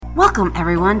Welcome,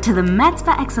 everyone, to the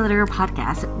MedSpa Accelerator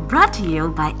podcast brought to you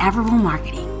by Everwell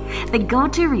Marketing, the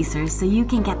go-to resource so you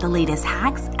can get the latest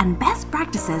hacks and best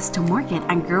practices to market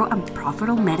and grow a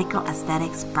profitable medical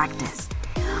aesthetics practice.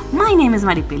 My name is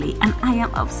Maripili, and I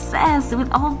am obsessed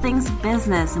with all things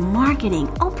business, marketing,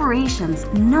 operations,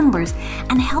 numbers,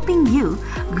 and helping you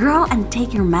grow and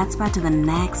take your med spa to the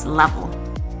next level.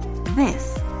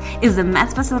 This is the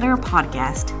MedSpa Accelerator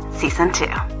Podcast, Season 2.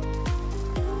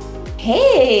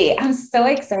 Hey, I'm so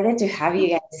excited to have you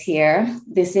guys here.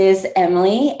 This is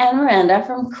Emily and Miranda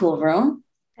from Cool Room.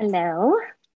 Hello.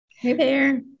 Hey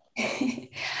there.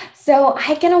 So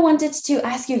I kind of wanted to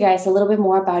ask you guys a little bit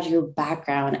more about your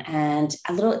background and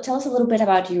tell us a little bit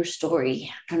about your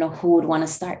story. I don't know who would want to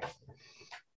start.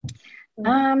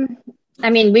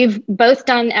 We've both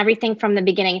done everything from the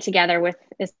beginning together with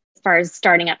as far as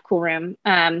starting up Cool Room.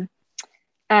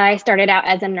 I started out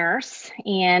as a nurse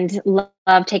and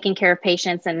loved taking care of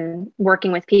patients and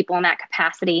working with people in that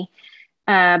capacity.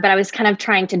 But I was kind of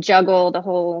trying to juggle the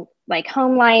whole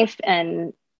home life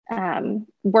and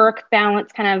work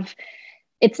balance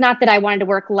it's not that I wanted to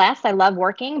work less. I love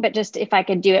working, but just if I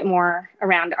could do it more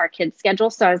around our kids' schedule.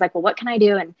 So I was like, well, what can I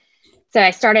do? And so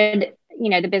I started,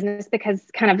 the business because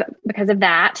of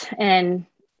that. And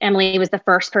Emily was the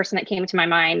first person that came to my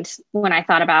mind when I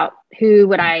thought about who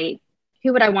would I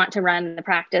want to run the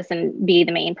practice and be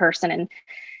the main person and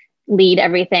lead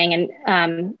everything.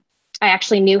 And I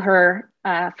actually knew her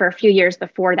for a few years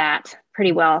before that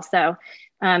pretty well. So,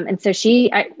 and so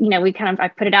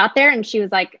I put it out there and she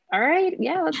was like, all right,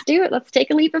 yeah, let's do it. Let's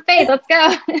take a leap of faith. Let's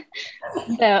go.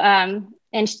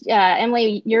 So,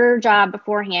 Emily, your job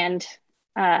beforehand,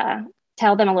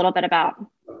 tell them a little bit about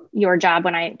your job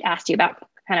when I asked you about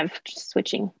kind of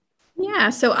switching.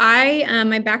 Yeah. So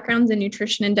my background's in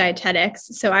nutrition and dietetics.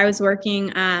 So I was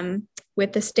working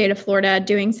with the state of Florida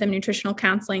doing some nutritional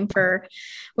counseling for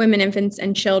women, infants,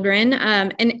 and children.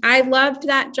 And I loved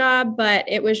that job, but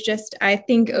it was just, I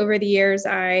think over the years,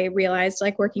 I realized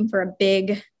working for a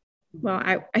big,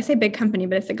 I say big company,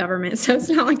 but it's a government. So it's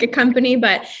not like a company,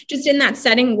 but just in that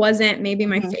setting wasn't maybe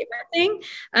my favorite thing.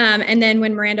 And then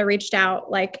when Miranda reached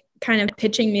out, kind of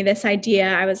pitching me this idea,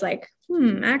 I was like,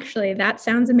 actually, that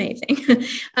sounds amazing.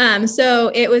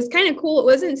 So it was kind of cool. It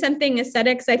wasn't something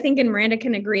aesthetics. I think, and Miranda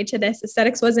can agree to this,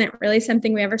 aesthetics wasn't really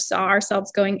something we ever saw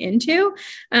ourselves going into.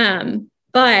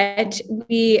 But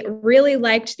we really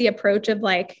liked the approach of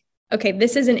okay,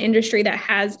 this is an industry that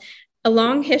has a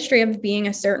long history of being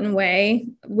a certain way,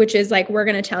 which is we're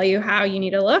going to tell you how you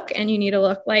need to look, and you need to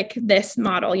look like this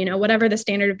model, whatever the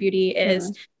standard of beauty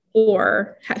is.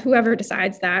 Or whoever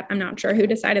decides that. I'm not sure who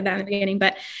decided that in the beginning,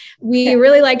 but we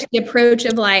really liked the approach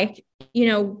of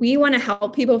we want to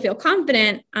help people feel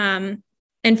confident and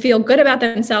feel good about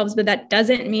themselves, but that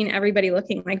doesn't mean everybody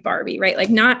looking like Barbie, right?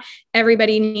 Not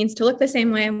everybody needs to look the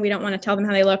same way, and we don't want to tell them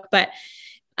how they look, but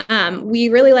we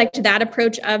really liked that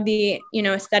approach of the,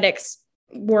 aesthetics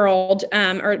world,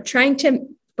 or trying to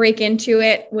break into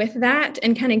it with that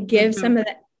and kind of give some of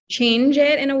that, change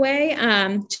it in a way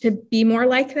to be more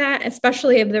like that,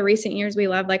 especially of the recent years. We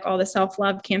love all the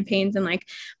self-love campaigns and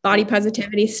body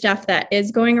positivity stuff that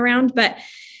is going around. But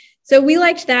so we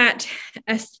liked that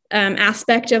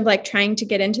aspect of trying to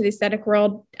get into the aesthetic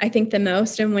world, I think, the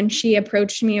most. And when she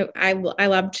approached me, I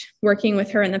loved working with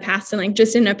her in the past, and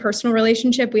just in a personal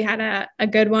relationship, we had a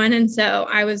good one. And so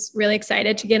I was really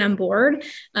excited to get on board.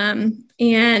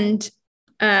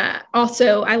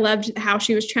 Also, I loved how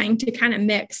she was trying to kind of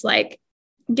mix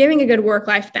giving a good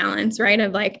work-life balance, right?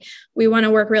 Of we want to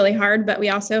work really hard, but we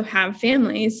also have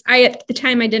families. At the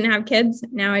time I didn't have kids.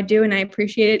 Now I do, and I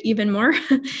appreciate it even more.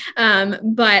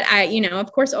 But I,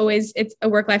 of course, always it's a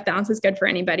work-life balance is good for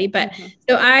anybody. But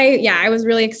so I was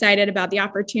really excited about the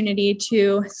opportunity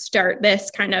to start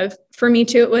this kind of, for me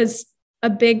too, it was a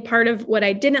big part of what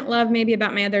I didn't love maybe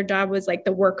about my other job was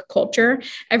the work culture.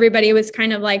 Everybody was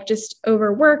kind of just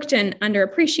overworked and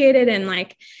underappreciated. And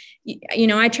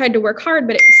I tried to work hard,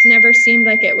 but it never seemed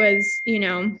like it was,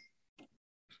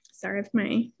 sorry if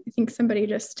I think somebody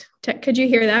just, could you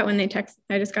hear that when they text?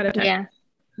 I just got a text. Yeah.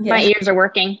 My ears are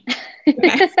working.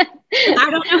 Okay. I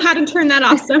don't know how to turn that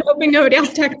off, so I'm hoping nobody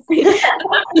else texts me.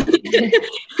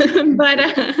 But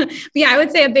I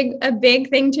would say a big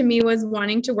thing to me was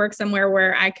wanting to work somewhere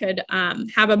where I could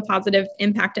have a positive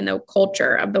impact in the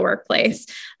culture of the workplace,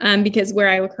 because where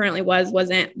I currently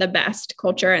wasn't the best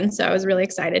culture. And so I was really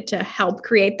excited to help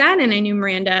create that. And I knew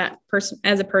Miranda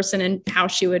as a person and how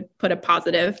she would put a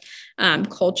positive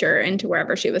culture into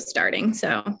wherever she was starting.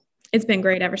 So it's been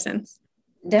great ever since.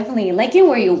 Definitely. In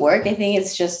where you work, I think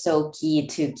it's just so key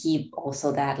to keep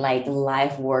also that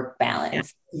life work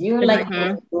balance. Yeah.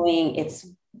 You're doing it's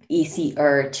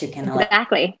easier to kind of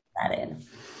exactly that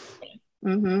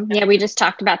in. Yeah, we just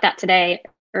talked about that today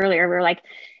earlier. We're like,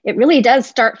 it really does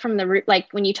start from the root. Like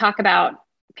when you talk about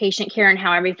patient care and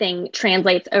how everything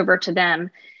translates over to them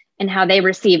and how they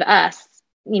receive us.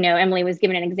 Emily was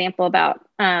giving an example about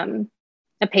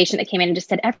a patient that came in and just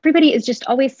said, everybody is just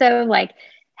always so like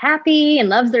happy and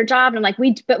loves their job. And I'm like,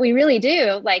 but we really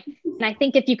do. Like, and I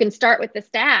think if you can start with the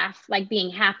staff, like being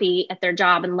happy at their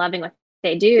job and loving what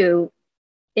they do,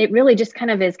 it really just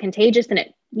kind of is contagious, and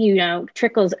it,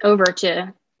 trickles over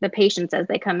to the patients as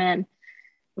they come in.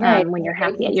 Right. When you're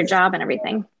happy at your job and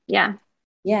everything. Yeah.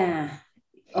 Yeah.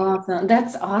 Awesome.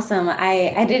 That's awesome.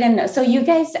 I didn't know. So you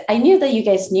guys, I knew that you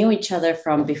guys knew each other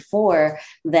from before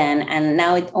then, and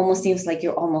now it almost seems like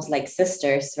you're almost like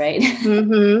sisters, right?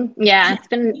 Yeah. It's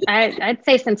been, I'd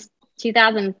say since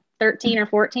 2013 or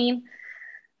 14.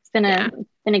 It's been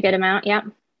a good amount. Yeah.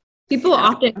 People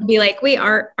often be like, wait,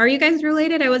 are you guys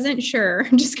related? I wasn't sure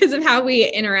just because of how we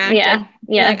interact. Yeah.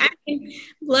 Yeah. Like, I mean,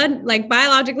 blood, like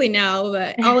biologically, no,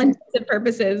 but all intents and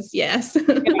purposes, yes.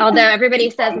 Although everybody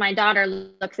says my daughter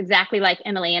looks exactly like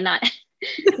Emily and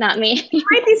not me.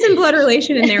 Might be some blood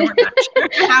relation in there. We're not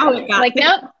sure how it got like,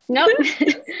 there. Nope.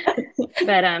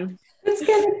 But, that's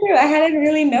kind of true. I hadn't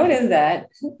really noticed that.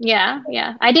 Yeah.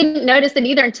 Yeah. I didn't notice it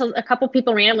either until a couple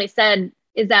people randomly said,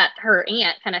 is that her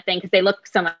aunt kind of thing? Because they look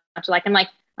so much like, I'm like,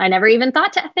 I never even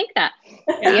thought to think that.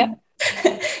 Yeah.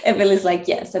 Emily's like,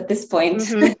 yes, at this point.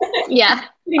 Yeah,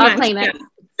 I'll claim it.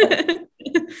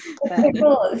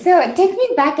 Cool. So take me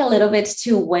back a little bit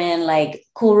to when like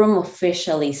Cool Room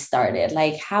officially started.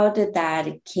 Like, how did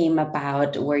that came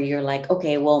about where you're like,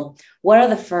 okay, well, what are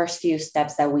the first few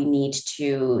steps that we need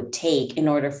to take in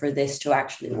order for this to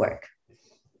actually work?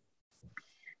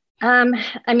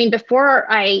 I mean, before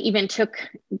I even took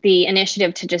the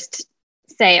initiative to just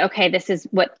say, okay, this is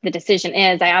what the decision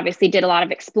is, I obviously did a lot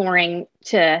of exploring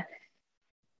to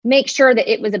make sure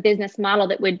that it was a business model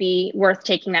that would be worth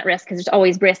taking that risk, because there's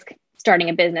always risk starting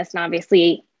a business. And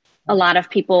obviously a lot of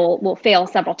people will fail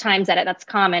several times at it. That's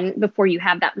common before you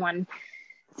have that one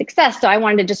success. So I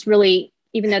wanted to just really,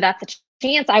 even though that's a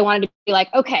chance, I wanted to be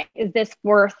like, okay, is this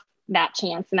worth that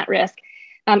chance and that risk?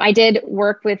 I did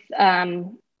work with,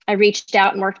 I reached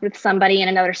out and worked with somebody in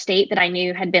another state that I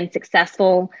knew had been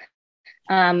successful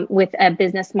with a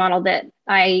business model that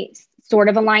I sort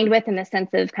of aligned with, in the sense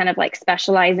of kind of like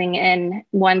specializing in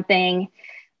one thing.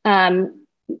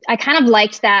 I kind of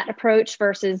liked that approach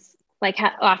versus like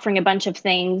offering a bunch of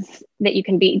things that you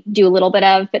can do a little bit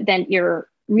of, but then you're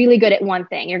really good at one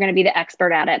thing. You're going to be the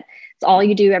expert at it. It's all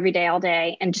you do every day, all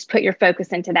day, and just put your focus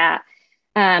into that.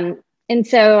 And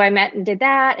so I met and did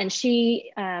that. And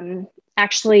she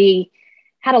actually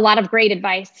had a lot of great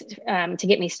advice to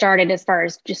get me started as far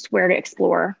as just where to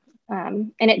explore.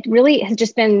 And it really has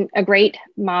just been a great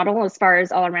model as far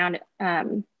as all around. I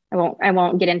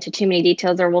won't get into too many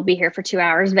details, or we'll be here for 2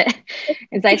 hours, but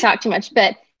as I talk too much,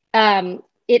 but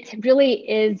it really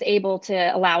is able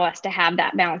to allow us to have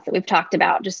that balance that we've talked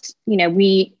about. Just,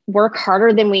 we work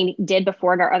harder than we did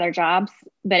before at our other jobs,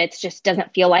 but it just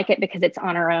doesn't feel like it because it's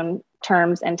on our own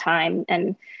terms and time,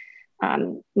 and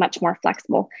much more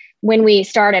flexible. When we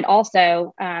started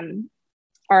also,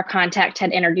 our contact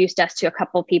had introduced us to a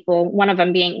couple of people, one of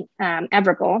them being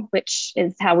Everable, which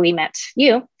is how we met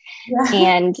you. Yeah.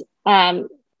 And,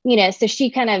 so she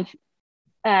kind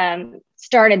of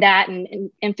started that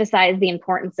and emphasized the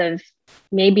importance of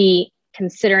maybe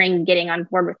considering getting on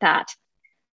board with that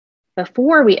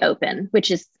before we open, which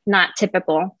is not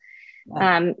typical.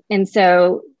 Wow. And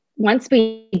so once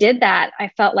we did that, I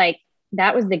felt like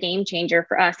that was the game changer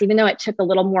for us, even though it took a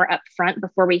little more upfront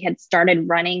before we had started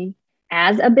running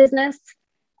as a business.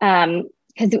 Because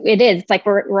it's like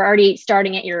we're already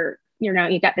starting at you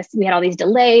got this, we had all these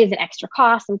delays and extra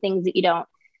costs and things that you don't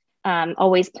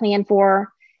always plan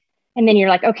for. And then you're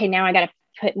like, okay, now I got to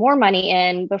put more money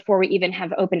in before we even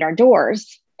have opened our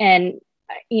doors. And,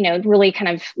 really kind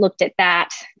of looked at that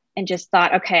and just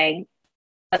thought, okay,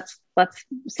 let's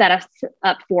set us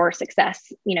up for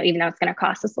success, even though it's going to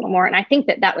cost us a little more. And I think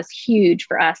that was huge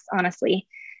for us, honestly,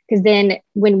 because then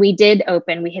when we did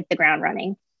open, we hit the ground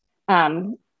running.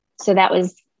 So that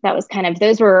was kind of,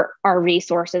 those were our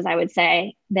resources, I would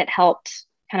say, that helped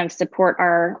kind of support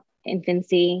our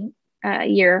infancy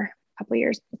couple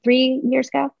years, 3 years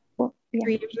ago. Well, yeah.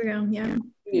 3 years ago. Yeah.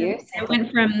 Years. I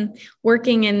went from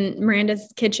working in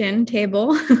Miranda's kitchen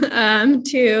table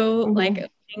to like opening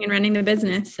and running the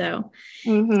business. So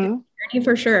it's a journey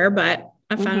for sure, but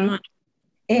a fun one.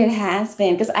 It has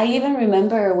been, because I even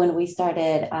remember when we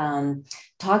started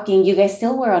talking, you guys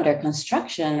still were under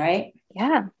construction, right?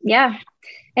 Yeah.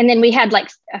 And then we had like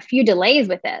a few delays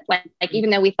with it, like even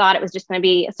though we thought it was just going to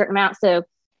be a certain amount. So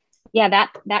yeah,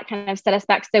 that kind of set us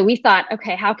back. So we thought,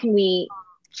 okay, how can we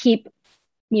keep,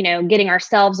 getting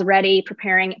ourselves ready,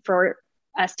 preparing for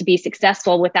us to be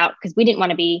successful because we didn't want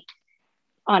to be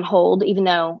on hold, even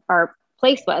though our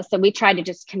place was. So we tried to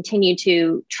just continue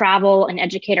to travel and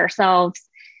educate ourselves.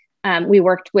 We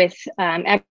worked with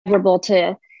Everable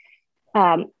to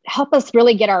help us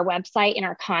really get our website and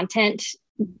our content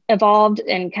evolved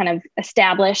and kind of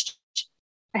established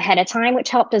ahead of time, which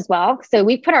helped as well. So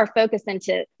we put our focus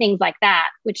into things like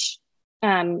that, which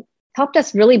helped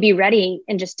us really be ready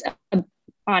and just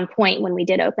on point when we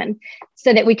did open,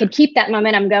 so that we could keep that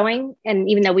momentum going. And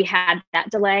even though we had that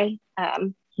delay,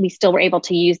 we still were able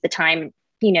to use the time,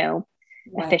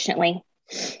 efficiently.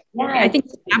 Yeah, I think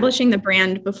establishing the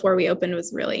brand before we opened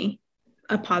was really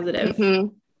a positive.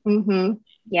 Mm-hmm. Mm-hmm.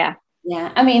 Yeah.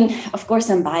 Yeah. I mean, of course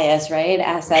I'm biased, right?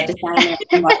 As a designer,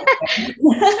 I'm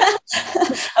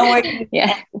working,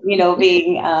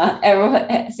 being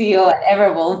CEO at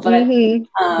Everable, but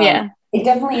yeah. It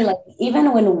definitely, like,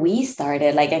 even when we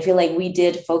started, like, I feel like we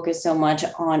did focus so much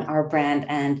on our brand.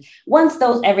 And once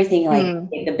everything,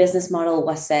 the business model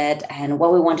was set and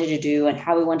what we wanted to do and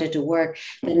how we wanted to work,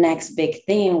 the next big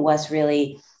thing was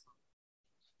really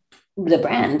the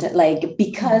brand,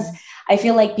 because I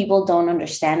feel like people don't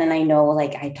understand. And I know,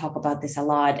 like, I talk about this a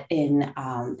lot in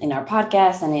our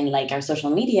podcast and in our social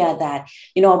media, that,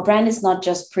 a brand is not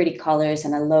just pretty colors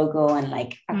and a logo and a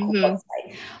cool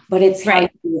website, but it's how you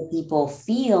make people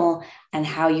feel and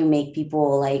how you make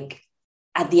people,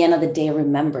 at the end of the day,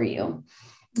 remember you.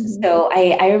 So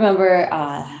I remember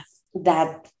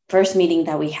that first meeting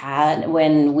that we had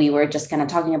when we were just kind of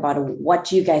talking about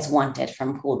what you guys wanted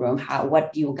from Cool Room,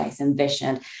 what you guys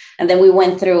envisioned. And then we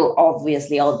went through,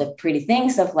 obviously, all the pretty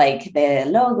things of the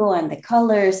logo and the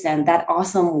colors and that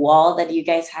awesome wall that you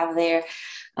guys have there.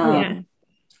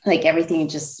 Everything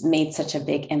just made such a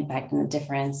big impact and a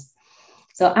difference.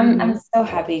 So I'm so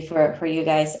happy for you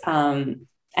guys and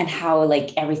how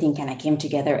everything kind of came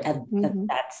together at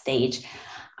that stage.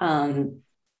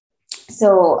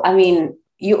 So, I mean,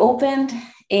 you opened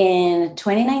in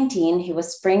 2019. It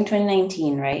was spring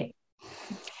 2019, right?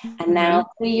 And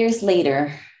now 3 years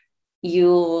later,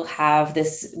 you have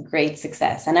this great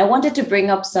success. And I wanted to bring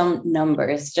up some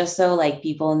numbers just so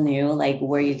people knew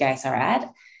where you guys are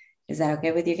at. Is that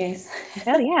okay with you guys?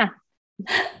 Oh, yeah.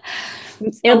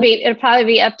 It'll probably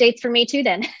be updates for me too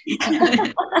then.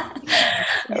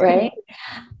 Right.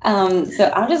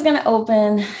 So I'm just going to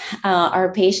open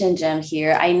our patient gem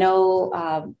here. I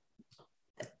know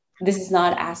this is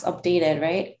not as updated,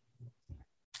 right?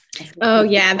 Oh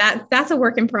yeah, that's a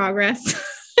work in progress.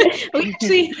 we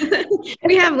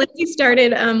have Lindsay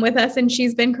started with us, and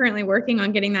she's been currently working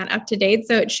on getting that up to date.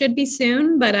 So it should be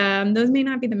soon, but those may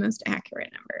not be the most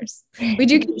accurate numbers. We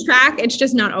do keep track. It's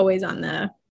just not always on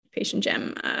the patient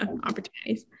gem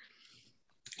opportunities.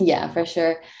 Yeah, for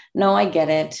sure. No, I get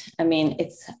it. I mean,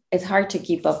 it's hard to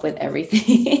keep up with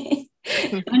everything.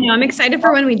 I know. I'm excited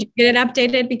for when we do get it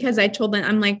updated, because I told them,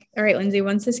 I'm like, all right, Lindsay,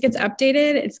 once this gets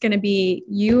updated,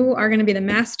 you are going to be the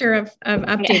master of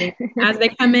updating as they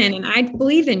come in. And I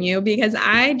believe in you, because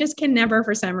I just can never,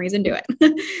 for some reason, do it.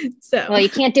 Well, you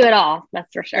can't do it all.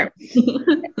 That's for sure.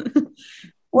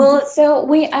 Well, so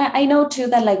I know too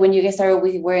that when you guys started,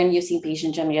 we weren't using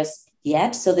Patient Gem just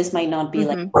yet. So this might not be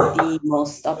the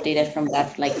most updated from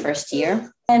that first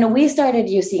year. And we started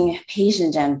using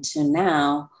Patient Gem to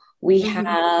now. We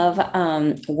have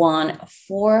won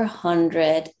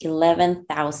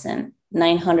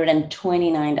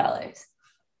 $411,929,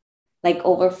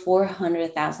 over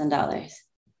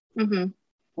 $400,000.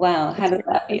 Wow, how does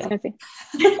that feel?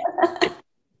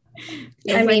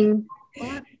 I mean,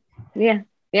 yeah.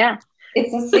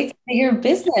 It's a 6-figure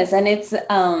business, and it's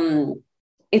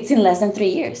in less than 3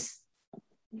 years.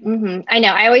 I know.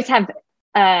 I always have.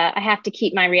 I have to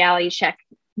keep my reality check,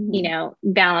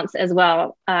 balance as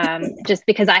well. Just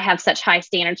because I have such high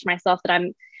standards for myself that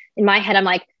I'm in my head, I'm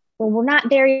like, well, we're not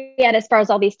there yet as far as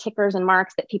all these tickers and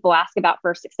marks that people ask about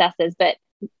for successes. But,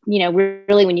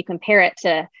 really when you compare it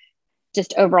to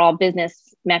just overall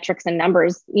business metrics and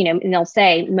numbers, and they'll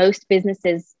say most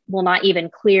businesses will not even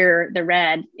clear the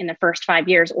red in the first 5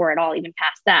 years or at all, even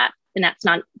past that. And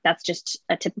that's just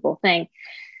a typical thing.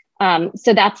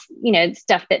 So that's,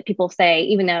 stuff that people say,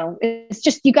 even though it's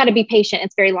just, you got to be patient.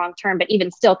 It's very long-term, but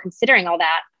even still considering all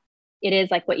that, it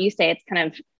is like what you say, it's kind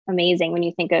of amazing when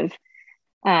you think of,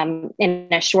 in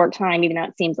a short time, even though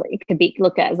it seems like it could be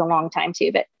looked at as a long time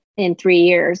too, but in 3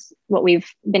 years, what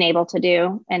we've been able to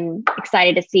do, and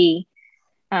excited to see,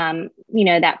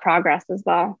 that progress as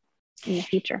well. in the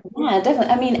future. Yeah,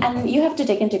 definitely. I mean, and you have to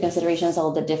take into considerations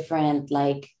all the different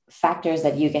like factors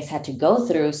that you guys had to go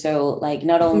through. So like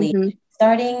not only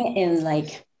starting in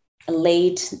like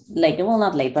late, like, well,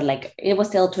 not late, but like it was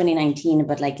still 2019,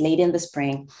 but like late in the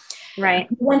spring. Right.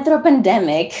 We went through a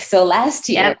pandemic. So last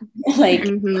year, like, I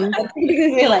think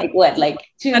this is like what, like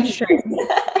 2 That's years.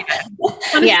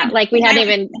 true. Yeah, like we hadn't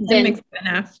even been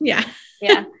enough. Yeah.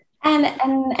 Yeah.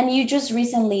 And you just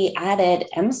recently added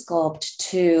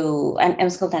Emsculpt and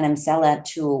Emcella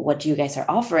to what you guys are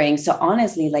offering. So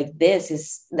honestly, like this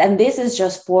is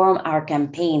just for our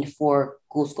campaign for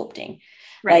CoolSculpting.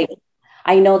 Right. Like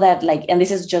I know that like, and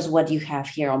this is just what you have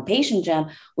here on Patient Gem,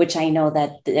 which I know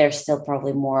that there's still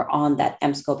probably more on that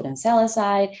Emsculpt and Emcella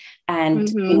side. And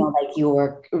you know, like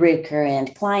your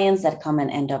recurrent clients that come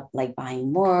and end up like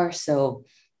buying more. So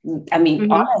I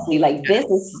mean, honestly, like this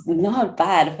is not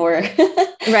bad for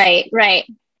right.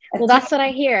 Well, that's what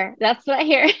I hear. So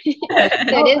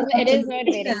it is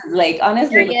motivating. Like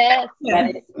honestly, yes.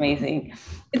 That is amazing.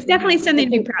 It's definitely something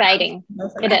to be exciting.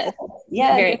 It is.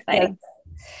 Yeah, very exciting.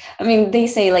 I mean, they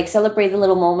say like celebrate the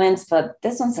little moments, but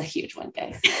this one's a huge one,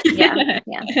 guys. Yeah.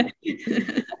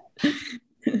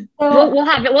 So we'll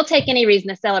have it. We'll take any reason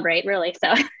to celebrate, really.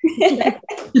 So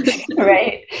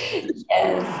right.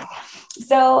 Yes.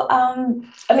 So,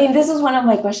 I mean, this is one of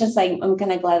my questions. Like, I'm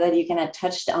kind of glad that you kind of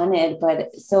touched on it.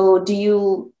 But so do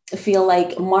you feel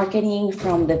like marketing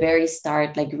from the very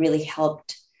start, like really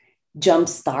helped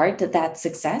jumpstart that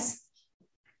success?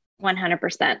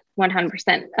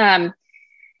 100%.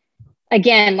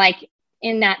 Again, like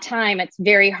in that time, it's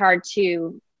very hard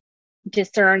to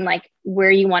discern like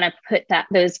where you want to put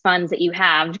those funds that you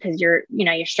have, because you're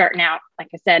starting out, like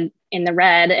I said, in the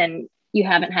red, and you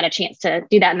haven't had a chance to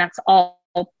do that. And that's all,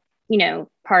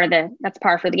 that's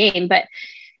par for the game. But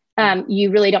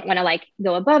you really don't want to like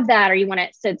go above that, or you want to,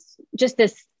 so it's just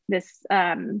this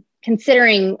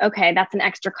considering, okay, that's an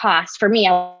extra cost. For me,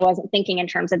 I wasn't thinking in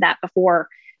terms of that before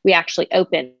we actually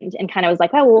opened, and kind of was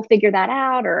like, oh, we'll figure that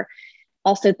out. Or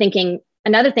also thinking,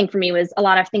 another thing for me was a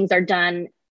lot of things are done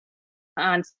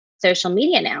on social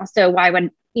media now. So why would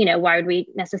we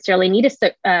necessarily need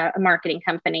a marketing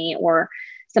company or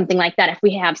something like that if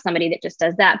we have somebody that just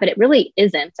does that? But it really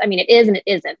isn't. I mean, it is and it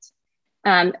isn't.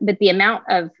 But the amount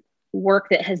of work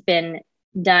that has been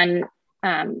done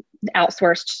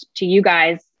outsourced to you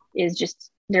guys is just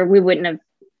there. We wouldn't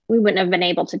have been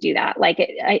able to do that. Like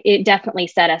it definitely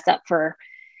set us up for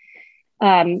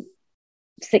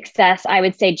success. I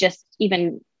would say just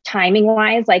even timing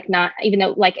wise, like not even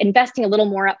though like investing a little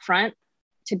more upfront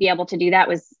to be able to do that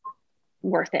was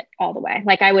worth it all the way.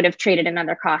 Like I would have traded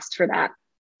another cost for that.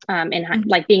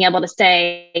 Like being able to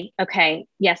say, okay,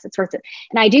 yes, it's worth it.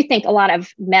 And I do think a lot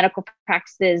of medical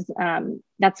practices,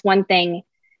 that's one thing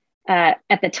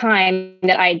at the time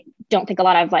that I don't think a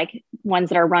lot of like ones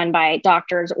that are run by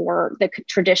doctors or the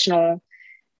traditional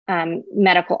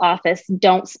medical office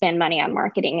don't spend money on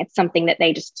marketing. It's something that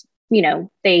they just,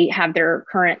 they have their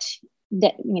current,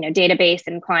 database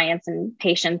and clients and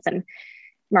patients, and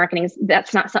marketing.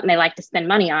 That's not something they like to spend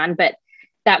money on, but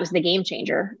that was the game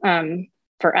changer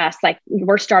for us. Like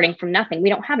we're starting from nothing. We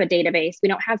don't have a database. We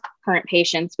don't have current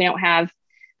patients. We don't have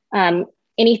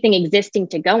anything existing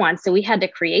to go on. So we had to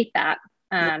create that,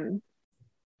 in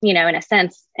a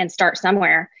sense, and start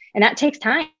somewhere. And that takes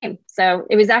time. So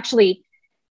it was actually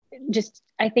just,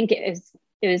 I think it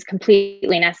was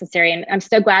completely necessary. And I'm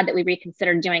so glad that we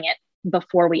reconsidered doing it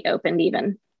before we opened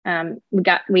even. We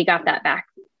got that back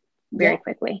very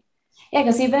quickly. Yeah,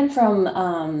 because even from,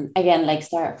 again, like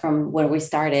start from where we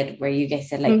started, where you guys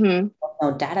said like no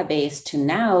database, to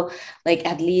now, like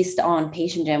at least on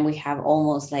Patient Gem, we have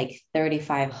almost like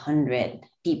 3,500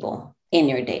 people in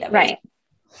your database. Right.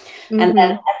 And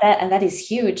that is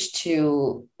huge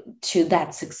to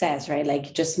that success, right?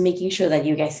 Like just making sure that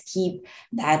you guys keep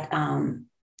that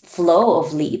flow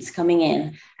of leads coming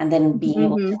in, and then being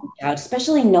able to reach out,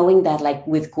 especially knowing that like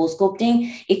with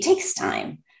CoolSculpting, it takes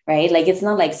time, right? Like it's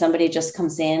not like somebody just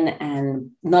comes in and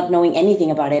not knowing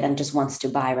anything about it and just wants to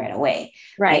buy right away.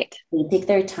 Right. Like, they take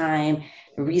their time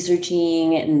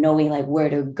researching, knowing like where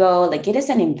to go. Like it is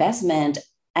an investment,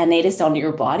 and it is on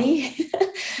your body.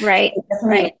 Right.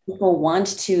 Right. People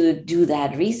want to do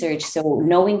that research. So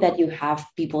knowing that you have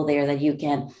people there that you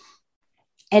can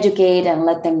educate and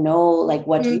let them know like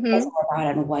what you guys are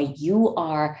about and why you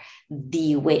are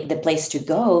the place to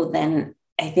go, then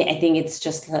I think it's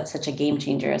just such a game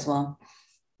changer as well.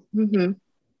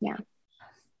 Yeah.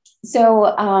 So,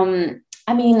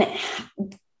 I mean,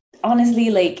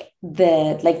 honestly, like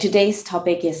today's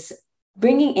topic is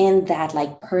bringing in that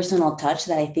like personal touch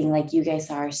that I think like you guys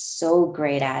are so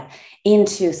great at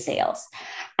into sales.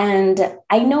 And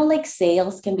I know like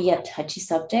sales can be a touchy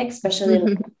subject, especially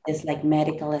like this like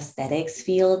medical aesthetics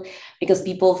field, because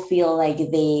people feel like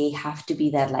they have to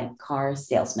be that like car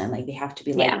salesman, like they have to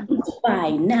be like, buy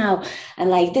now,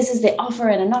 and like this is the offer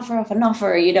and an offer of an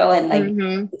offer, you know, and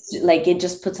like it's, like it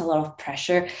just puts a lot of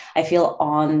pressure, I feel,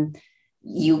 on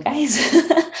you guys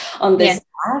on this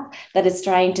staff that is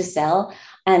trying to sell,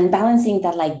 and balancing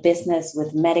that like business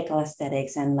with medical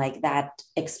aesthetics and like that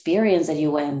experience that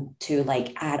you went to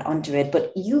like add onto it.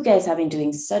 But you guys have been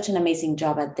doing such an amazing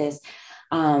job at this.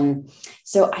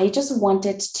 So I just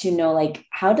wanted to know, like,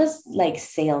 how does like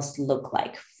sales look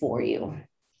like for you?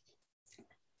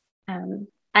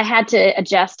 I had to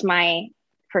adjust my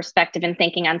perspective and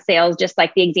thinking on sales, just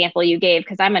like the example you gave,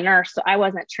 because I'm a nurse, so I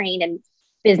wasn't trained in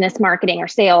business marketing or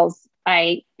sales.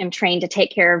 I am trained to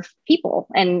take care of people,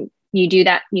 and you do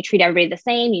that. You treat everybody the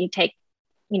same. You take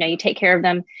care of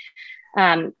them,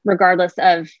 regardless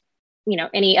of,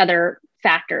 any other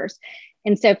factors.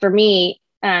 And so for me,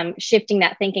 shifting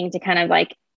that thinking to kind of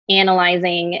like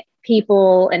analyzing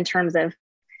people in terms of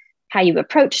how you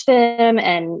approach them,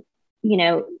 and,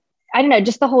 I don't know,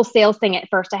 just the whole sales thing. At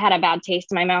first I had a bad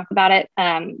taste in my mouth about it.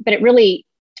 But it really,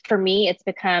 for me, it's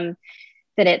become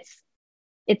that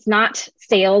it's not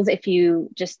sales. If you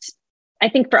just, I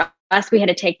think for us, we had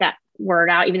to take that word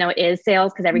out, even though it is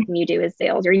sales, because everything you do is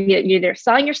sales. You're either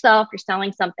selling yourself, you're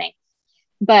selling something.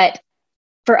 But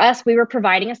for us, we were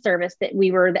providing a service that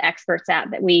we were the experts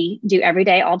at, that we do every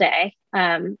day, all day.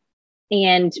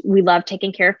 And we love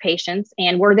taking care of patients,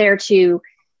 and we're there to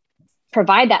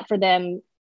provide that for them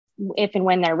if and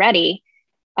when they're ready.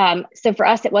 So for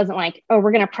us, it wasn't like, oh,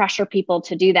 we're going to pressure people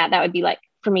to do that. That would be like,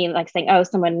 for me, like saying, oh,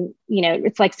 someone,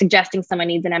 it's like suggesting someone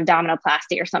needs an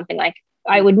abdominoplasty or something. Like,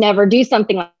 I would never do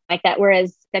something like that.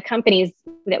 Whereas the companies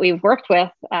that we've worked with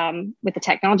the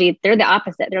technology, they're the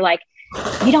opposite. They're like,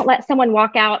 you don't let someone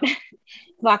walk out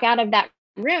of that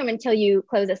room until you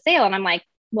close a sale. And I'm like,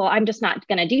 well, I'm just not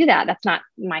going to do that. That's not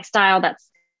my style.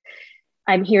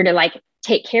 I'm here to like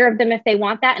take care of them if they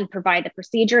want that, and provide the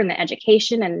procedure and the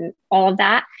education and all of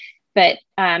that, but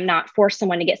not force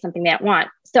someone to get something they don't want.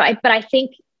 But I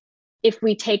think if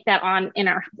we take that on in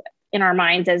our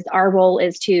minds, as our role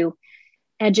is to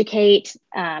educate,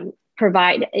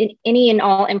 provide any and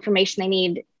all information they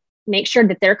need, make sure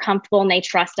that they're comfortable and they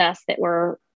trust us, that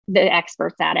we're the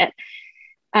experts at it,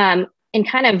 and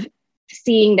kind of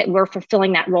seeing that we're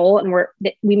fulfilling that role, and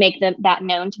we make that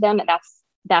known to them, that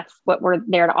that's what we're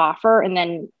there to offer. And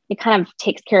then it kind of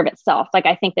takes care of itself. Like,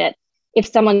 I think that if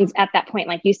someone's at that point,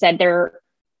 like you said,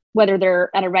 whether they're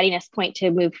at a readiness point to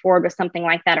move forward with something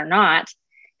like that or not,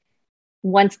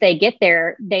 once they get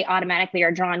there, they automatically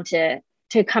are drawn to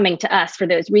coming to us for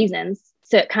those reasons.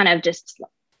 So it kind of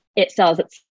it sells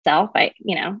itself,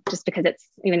 just because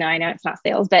even though I know it's not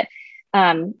sales, but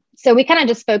so we kind of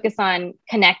just focus on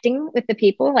connecting with the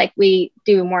people. Like, we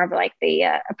do more of like the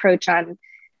approach on,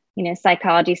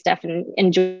 psychology stuff, and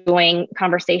enjoying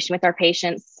conversation with our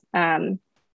patients,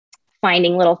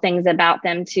 finding little things about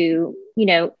them to,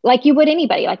 like you would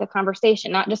anybody, like a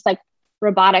conversation, not just like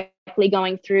robotically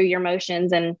going through your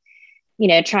motions and,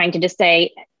 trying to just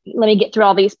say, let me get through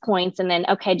all these points. And then,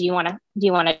 okay, do you want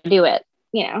to do it?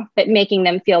 But making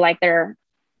them feel like they're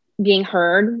being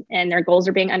heard and their goals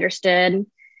are being understood.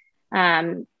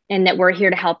 And that we're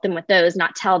here to help them with those,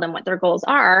 not tell them what their goals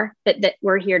are, but that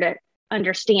we're here to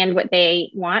understand what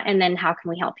they want. And then how can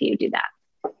we help you do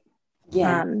that?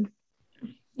 Yeah.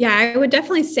 Yeah, I would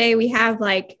definitely say we have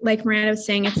like Miranda was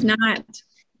saying, it's not,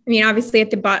 obviously at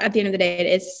the end of the day, it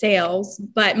is sales,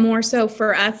 but more so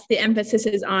for us, the emphasis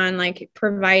is on like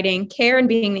providing care and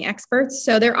being the experts.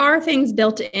 So there are things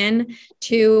built in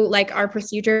to like our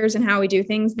procedures and how we do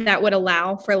things that would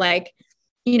allow for like,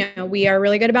 we are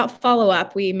really good about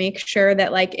follow-up. We make sure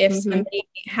that like if somebody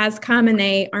has come and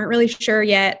they aren't really sure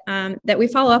yet, that we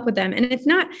follow up with them. And it's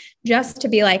not just to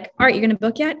be like, all right, you're going to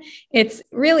book yet? It's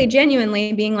really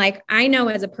genuinely being like, I know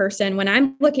as a person, when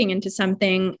I'm looking into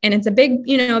something and it's a big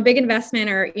investment,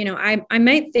 or, I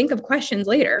might think of questions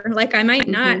later. Like, I might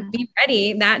not be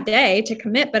ready that day to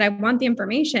commit, but I want the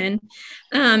information.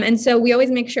 And so we always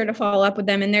make sure to follow up with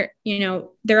them. And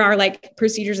there are like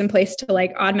procedures in place to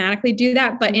like automatically do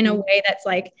that, but in a way that's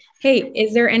like, hey,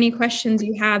 is there any questions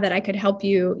you have that I could help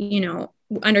you,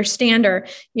 understand? Or,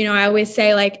 I always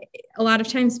say, like, a lot of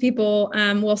times people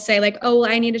will say like, oh,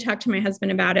 well, I need to talk to my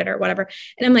husband about it or whatever.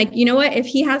 And I'm like, you know what, if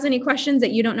he has any questions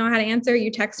that you don't know how to answer,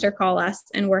 you text or call us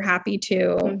and we're happy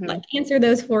to like answer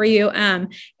those for you. And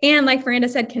like Miranda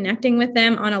said, connecting with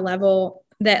them on a level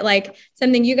that like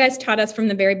something you guys taught us from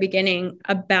the very beginning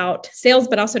about sales,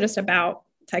 but also just about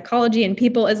psychology and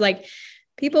people is like,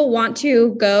 people want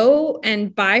to go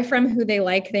and buy from who they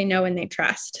like, they know, and they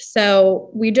trust. So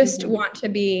we just want to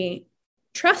be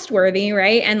trustworthy,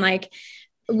 right? And like,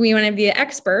 we want to be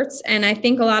experts. And I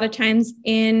think a lot of times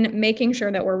in making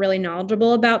sure that we're really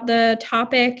knowledgeable about the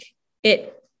topic,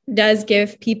 it does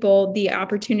give people the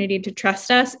opportunity to trust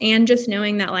us, and just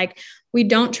knowing that like, we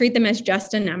don't treat them as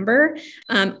just a number.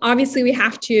 Obviously we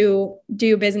have to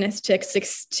do business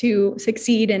to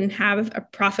succeed and have a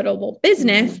profitable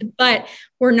business, but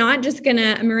we're not just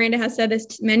gonna, Miranda has said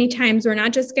this many times, we're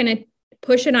not just gonna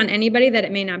push it on anybody that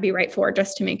it may not be right for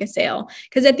just to make a sale.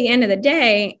 Because at the end of the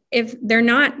day, if they're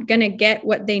not going to get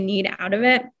what they need out of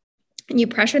it, and you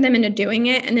pressure them into doing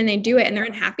it, and then they do it and they're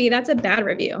unhappy, that's a bad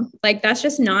review. Like, that's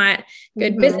just not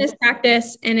good business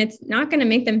practice, and it's not going to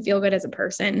make them feel good as a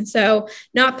person. So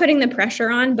not putting the pressure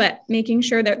on, but making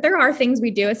sure that there are things we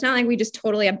do. It's not like we just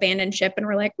totally abandon ship and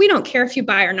we're like, we don't care if you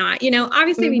buy or not. You know,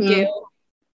 obviously we do.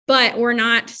 But we're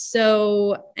not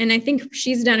so, and I think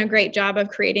she's done a great job of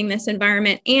creating this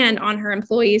environment and on her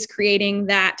employees creating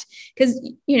that, because,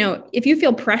 you know, if you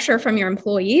feel pressure from your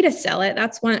employee to sell it,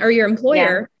 that's one, or your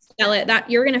employer sell it, that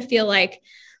you're going to feel like,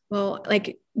 well,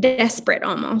 like desperate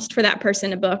almost for that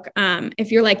person to book.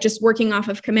 If you're like just working off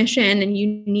of commission and you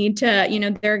need to, you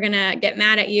know, they're going to get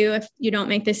mad at you if you don't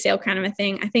make this sale kind of a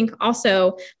thing, I think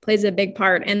also plays a big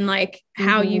part in like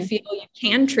how you feel you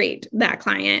can treat that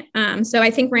client. So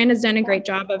I think Miranda's done a great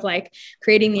job of like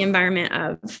creating the environment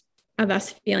of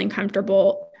us feeling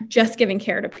comfortable, just giving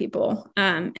care to people,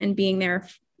 and being their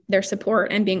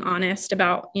support and being honest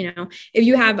about, you know, if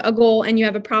you have a goal and you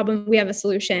have a problem, we have a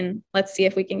solution. Let's see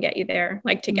if we can get you there,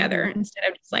 like together, instead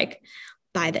of just like,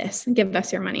 buy this and give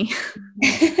us your money.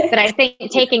 But I think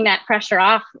taking that pressure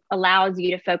off allows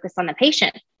you to focus on the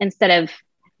patient instead of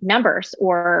numbers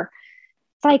or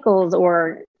cycles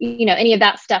or, you know, any of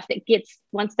that stuff that gets,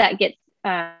 once that gets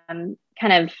kind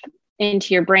of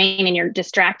into your brain and you're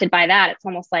distracted by that, it's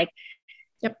almost like,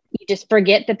 you just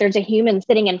forget that there's a human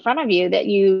sitting in front of you that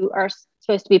you are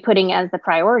supposed to be putting as the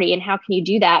priority. And how can you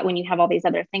do that when you have all these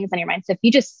other things on your mind? So if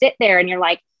you just sit there and you're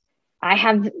like, I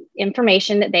have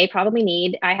information that they probably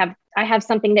need. I have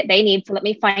something that they need. So let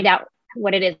me find out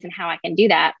what it is and how I can do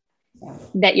that.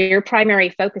 That your primary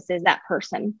focus is that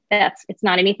person. It's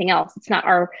not anything else. It's not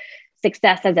our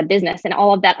success as a business, and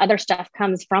all of that other stuff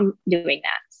comes from doing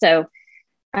that. So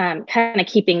kind of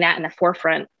keeping that in the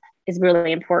forefront is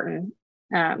really important.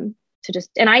 To just,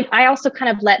 and I also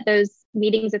kind of let those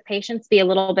meetings with patients be a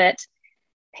little bit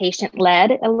patient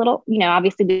led, a little, you know,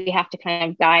 obviously we have to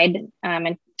kind of guide,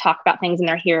 and talk about things, and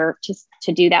they're here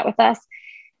to do that with us,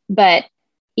 but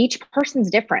each person's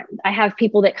different. I have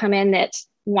people that come in that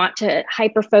want to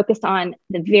hyper focus on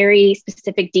the very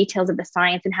specific details of the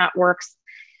science and how it works,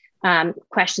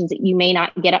 questions that you may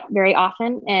not get up very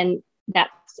often. And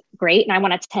that's great. And I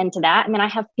want to tend to that. And then I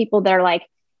have people that are like,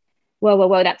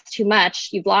 whoa, that's too much.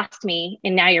 You've lost me.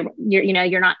 And now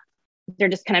you're not, they're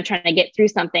just kind of trying to get through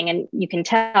something, and you can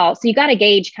tell. So you got to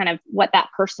gauge kind of what that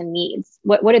person needs.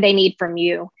 What do they need from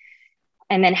you?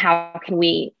 And then how can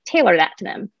we tailor that to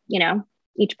them, you know,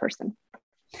 each person.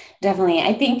 Definitely.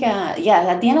 I think, at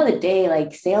the end of the day,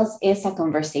 like, sales is a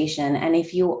conversation. And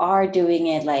if you are doing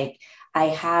it, like, I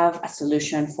have a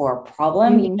solution for a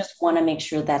problem, you just want to make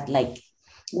sure that, like,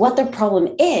 what the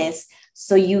problem is,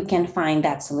 so you can find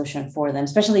that solution for them,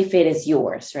 especially if it is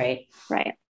yours, right?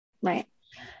 Right.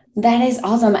 That is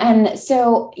awesome. And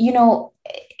so, you know,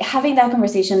 having that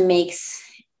conversation makes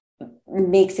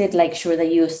it like sure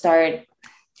that you start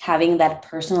having that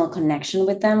personal connection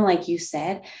with them, like you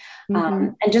said,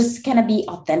 and just kind of be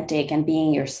authentic and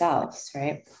being yourselves,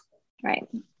 right? Right.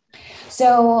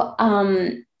 So,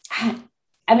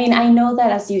 I mean, I know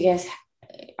that as you guys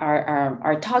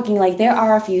are talking, like, there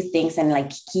are a few things and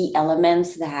like key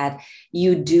elements that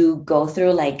you do go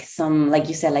through, like some, like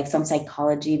you said, like some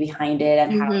psychology behind it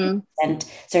and how you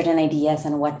present certain ideas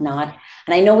and whatnot.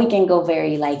 And I know we can go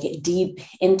very like deep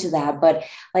into that, but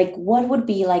like, what would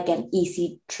be like an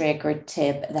easy trick or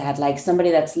tip that like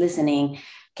somebody that's listening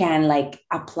can like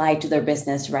apply to their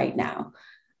business right now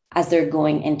as they're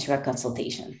going into a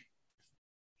consultation?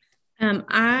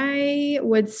 I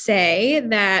would say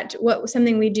that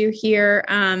something we do here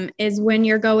is when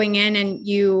you're going in and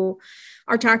you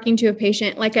are talking to a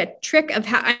patient, like a trick of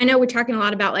how, I know we're talking a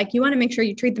lot about like, you want to make sure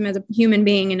you treat them as a human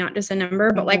being and not just a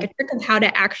number, but like a trick of how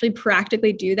to actually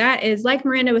practically do that is, like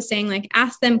Miranda was saying, like,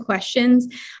 ask them questions.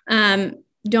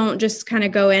 Don't just kind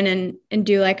of go in and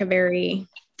do like a very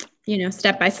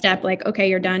step by step, like, okay,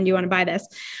 you're done. Do you want to buy this?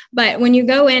 But when you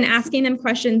go in asking them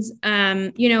questions,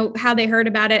 how they heard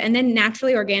about it, and then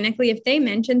naturally, organically, if they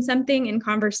mention something in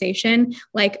conversation,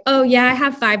 like, oh yeah, I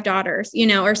have 5 daughters,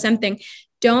 or something,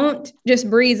 don't just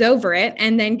breeze over it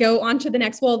and then go on to the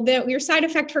next. Well, your side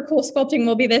effect for CoolSculpting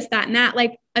will be this, that, and that.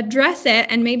 Like, address it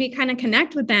and maybe kind of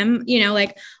connect with them,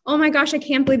 like, oh my gosh, I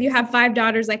can't believe you have 5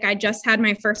 daughters. Like, I just had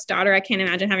my first daughter. I can't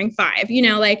imagine having 5,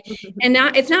 and now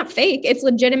it's not fake, it's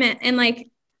legitimate. And like,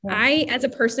 I, as a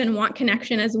person, want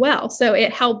connection as well. So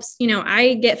it helps,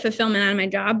 I get fulfillment out of my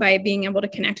job by being able to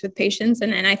connect with patients.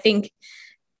 And then I think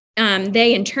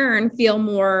they in turn feel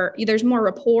there's more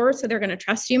rapport. So they're going to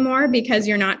trust you more because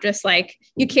you're not just like,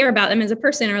 you care about them as a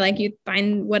person, or like you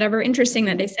find whatever interesting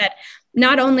that they said.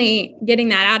 Not only getting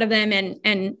that out of them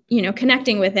and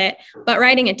connecting with it, but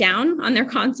writing it down on their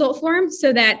consult form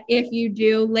so that if you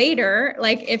do later,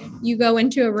 like if you go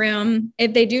into a room,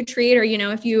 if they do treat, or,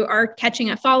 if you are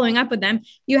following up with them,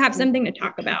 you have something to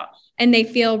talk about and they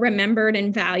feel remembered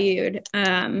and valued.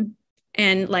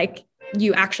 And like,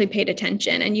 you actually paid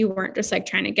attention and you weren't just like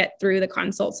trying to get through the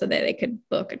consult so that they could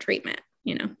book a treatment,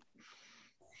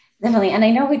 Definitely. And I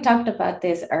know we talked about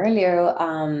this earlier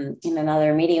in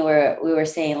another meeting where we were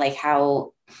saying like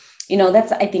how,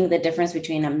 that's, I think, the difference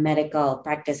between a medical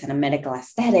practice and a medical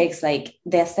aesthetics. Like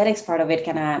the aesthetics part of it,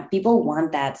 people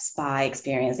want that spa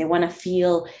experience. They want to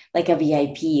feel like a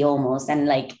VIP almost, and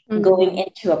like going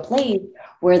into a place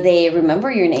where they remember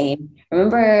your name,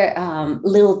 remember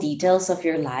little details of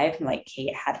your life. Like,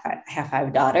 hey, I have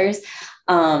 5 daughters.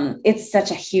 It's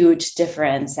such a huge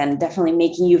difference, and definitely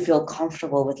making you feel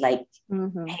comfortable with like,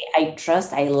 hey, I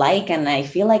trust, I like, and I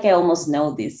feel like I almost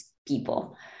know these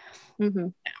people.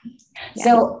 Yeah.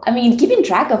 So, I mean, keeping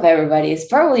track of everybody is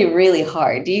probably really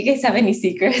hard. Do you guys have any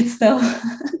secrets though?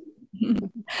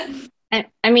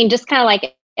 I mean, just kind of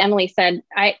like Emily said,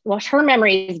 her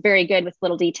memory is very good with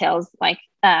little details, like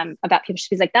about people.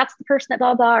 She's like, that's the person that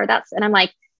blah, blah, and I'm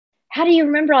like, how do you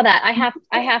remember all that?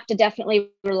 I have to definitely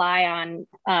rely on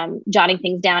jotting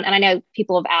things down. And I know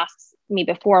people have asked me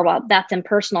before, well, that's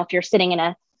impersonal if you're sitting in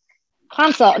a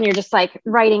consult and you're just like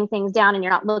writing things down and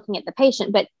you're not looking at the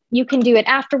patient, but you can do it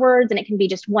afterwards, and it can be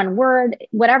just one word,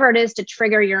 whatever it is to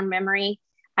trigger your memory.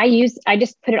 I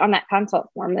just put it on that consult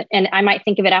form, and I might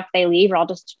think of it after they leave, or I'll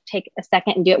just take a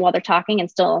second and do it while they're talking and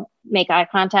still make eye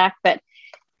contact. But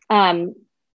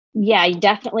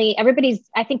definitely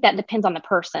I think that depends on the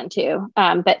person too.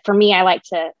 But for me, I like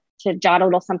to jot a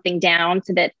little something down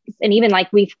so that, and even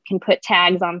like we can put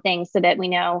tags on things so that we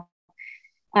know,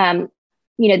 that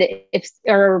if,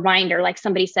 or a reminder, like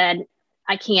somebody said,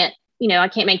 I can't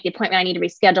make the appointment. I need to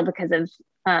reschedule because of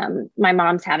my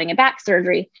mom's having a back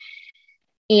surgery.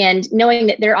 And knowing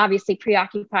that they're obviously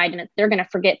preoccupied and they're going to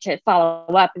forget to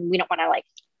follow up, and we don't want to like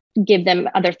give them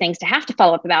other things to have to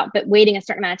follow up about, but waiting a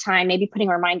certain amount of time, maybe putting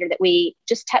a reminder that we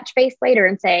just touch base later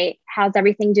and say, how's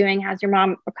everything doing? How's your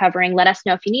mom recovering? Let us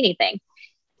know if you need anything.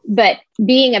 But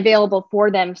being available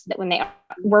for them so that when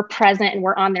we're present and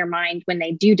we're on their mind when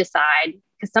they do decide,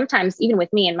 because sometimes even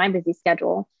with me and my busy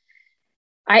schedule,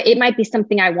 it might be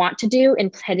something I want to do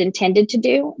and had intended to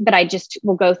do, but I just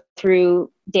will go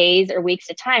through days or weeks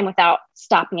at a time without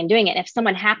stopping and doing it. And if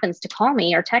someone happens to call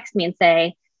me or text me and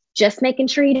say, just making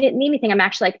sure you didn't need anything, I'm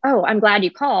actually like, oh, I'm glad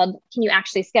you called. Can you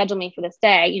actually schedule me for this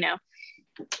day?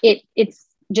 It's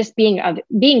just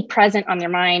being present on their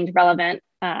mind, relevant,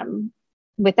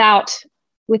 without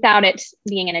it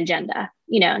being an agenda,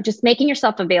 just making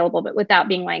yourself available, but without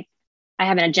being like, I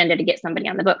have an agenda to get somebody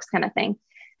on the books kind of thing.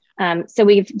 So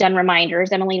we've done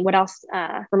reminders. Emily, what else?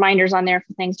 Reminders on there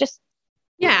for things?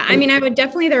 Yeah, I mean, I would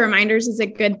definitely, the reminders is a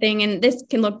good thing. And this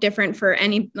can look different for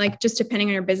any, like just depending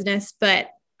on your business, but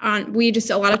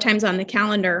a lot of times on the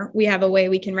calendar, we have a way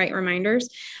we can write reminders.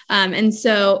 And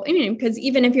so, because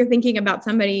even if you're thinking about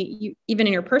somebody, even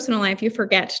in your personal life, you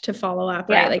forget to follow up,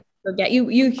 right? Like forget,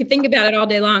 you can think about it all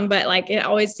day long, but like, it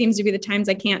always seems to be the times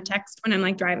I can't text when I'm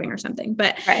like driving or something,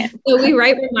 but so we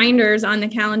write reminders on the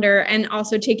calendar, and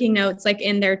also taking notes like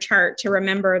in their chart to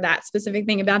remember that specific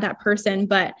thing about that person.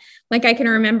 But like, I can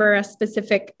remember a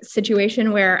specific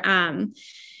situation where,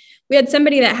 we had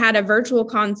somebody that had a virtual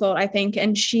consult, I think,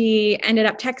 and she ended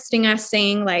up texting us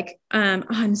saying like, oh,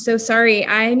 I'm so sorry.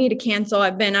 I need to cancel.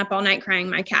 I've been up all night crying.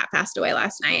 My cat passed away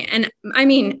last night. And I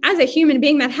mean, as a human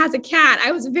being that has a cat, I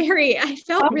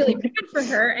felt really bad for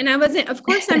her. And of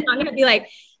course, I'm not going to be like,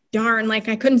 darn, like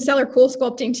I couldn't sell her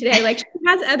CoolSculpting today. Like she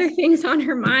has other things on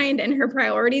her mind and her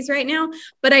priorities right now,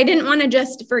 but I didn't want to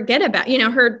just forget about,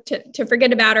 her to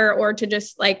forget about her, or to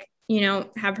just like,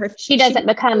 have her. She doesn't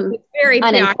become very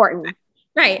unimportant.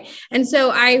 Right. And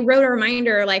so I wrote a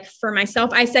reminder, like for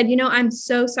myself, I said, I'm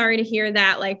so sorry to hear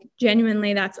that. Like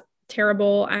genuinely, that's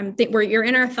terrible. You're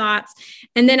in our thoughts.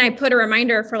 And then I put a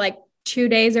reminder for like 2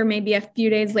 days or maybe a few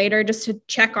days later, just to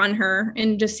check on her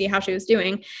and just see how she was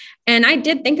doing. And I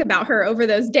did think about her over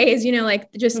those days,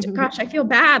 like just, gosh, I feel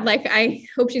bad. Like, I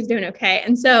hope she's doing okay.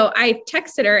 And so I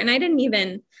texted her, and I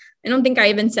don't think I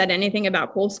even said anything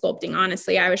about CoolSculpting.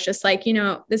 Honestly, I was just like,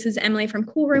 this is Emily from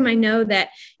Cool Room. I know that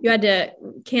you had to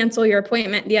cancel your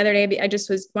appointment the other day. I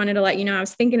just wanted to let you know, I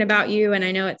was thinking about you, and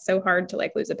I know it's so hard to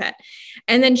like lose a pet.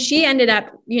 And then she ended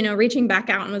up, reaching back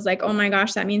out and was like, oh my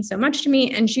gosh, that means so much to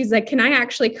me. And she's like, can I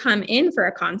actually come in for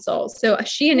a consult? So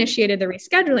she initiated the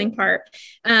rescheduling part,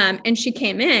 and she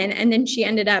came in, and then she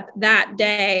ended up that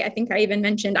day. I think I even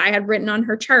mentioned I had written on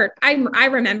her chart. I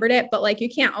remembered it, but like, you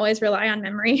can't always rely on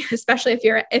memory, especially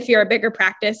if you're a bigger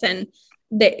practice and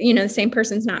the same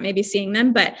person's not maybe seeing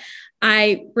them. But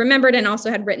I remembered and also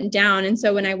had written down. And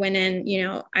so when I went in,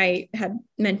 I had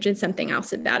mentioned something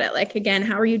else about it. Like, again,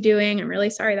 how are you doing? I'm really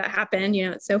sorry that happened.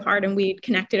 It's so hard. And we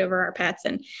connected over our pets.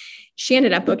 And she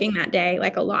ended up booking that day,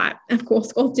 like a lot of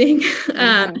CoolSculpting.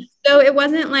 So it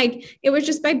wasn't like, it was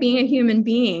just by being a human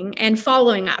being and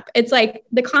following up. It's like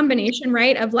the combination,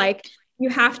 right, of like, you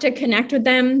have to connect with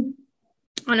them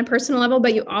on a personal level,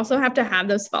 but you also have to have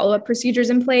those follow-up procedures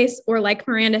in place, or like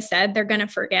Miranda said, they're going to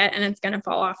forget and it's going to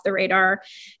fall off the radar,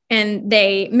 and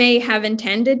they may have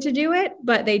intended to do it,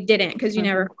 but they didn't, because you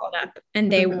never called up,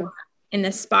 and they weren't in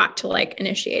the spot to like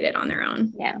initiate it on their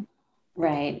own. Yeah.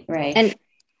 Right. And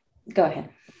go ahead.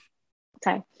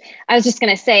 Sorry. I was just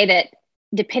going to say that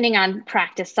depending on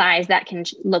practice size, that can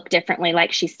look differently.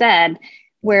 Like she said,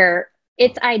 where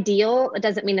it's ideal, it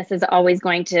doesn't mean this is always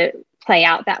going to play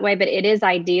out that way, but it is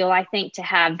ideal, I think, to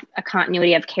have a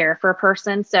continuity of care for a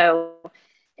person. So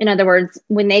in other words,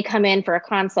 when they come in for a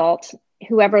consult,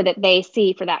 whoever that they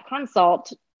see for that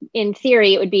consult, in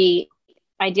theory, it would be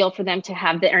ideal for them to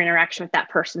have the interaction with that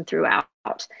person throughout.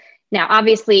 Now,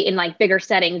 obviously, in like bigger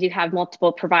settings, you have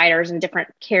multiple providers and different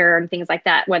care and things like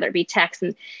that, whether it be techs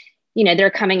and,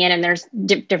 they're coming in and there's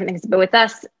different things. But with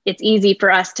us, it's easy for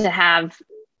us to have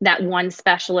that one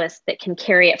specialist that can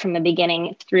carry it from the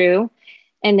beginning through,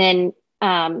 and then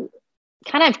kind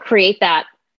of create that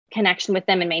connection with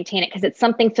them and maintain it, because it's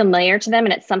something familiar to them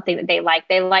and it's something that they like.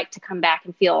 They like to come back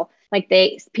and feel like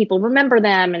people remember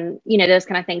them and, those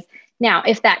kind of things. Now,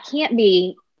 if that can't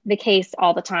be the case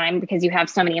all the time because you have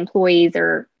so many employees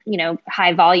or,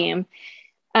 high volume,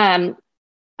 I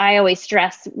always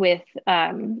stress with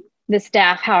the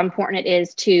staff how important it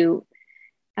is to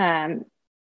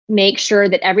make sure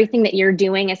that everything that you're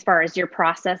doing as far as your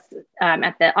process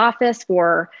at the office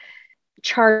for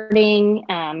charting,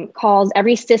 calls,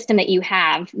 every system that you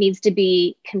have needs to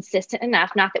be consistent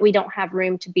enough. Not that we don't have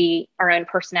room to be our own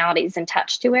personalities and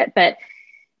touch to it, but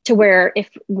to where if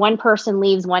one person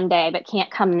leaves one day but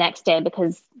can't come the next day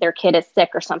because their kid is sick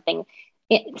or something,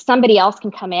 somebody else can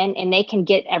come in and they can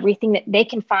get everything that they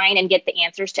can find and get the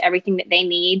answers to everything that they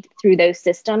need through those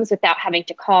systems without having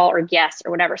to call or guess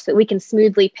or whatever. So we can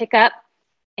smoothly pick up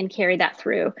and carry that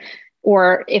through.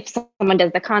 Or if someone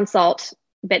does the consult,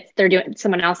 but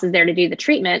someone else is there to do the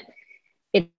treatment,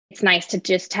 it's nice to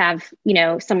just have,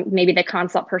 maybe the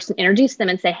consult person introduce them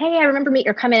and say, hey, I remember me,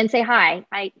 or come in and say, hi,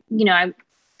 I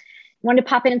wanted to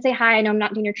pop in and say, hi, I know I'm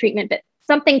not doing your treatment, but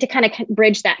something to kind of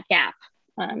bridge that gap.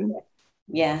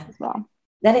 Yeah. As well.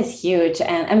 That is huge.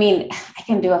 And I mean, I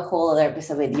can do a whole other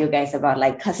episode with you guys about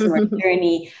like customer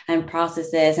journey and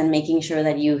processes, and making sure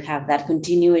that you have that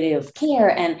continuity of care,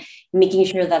 and making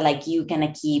sure that like you kind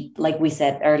of keep, like we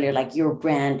said earlier, like your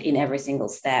brand in every single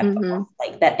step,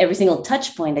 like that every single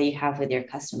touch point that you have with your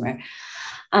customer.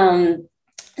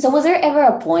 So was there ever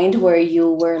a point where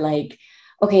you were like,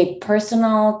 okay,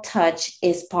 personal touch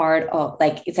is part of,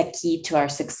 like, it's a key to our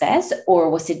success? Or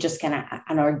was it just kind of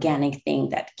an organic thing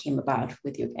that came about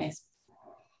with you guys?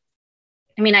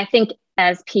 I mean, I think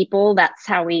as people, that's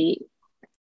how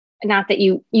not that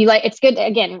you like, it's good,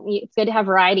 again, it's good to have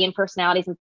variety and personalities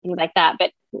and things like that.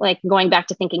 But like going back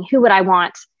to thinking, who would I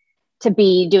want to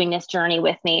be doing this journey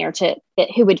with me, or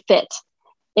who would fit?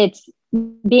 It's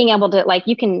being able to, like,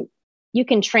 you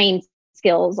can train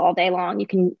skills all day long. You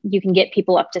can get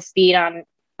people up to speed on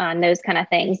those kind of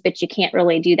things, but you can't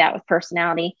really do that with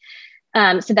personality.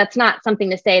 So that's not something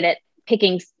to say that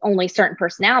picking only certain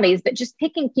personalities, but just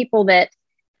picking people that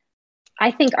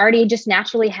I think already just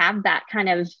naturally have that kind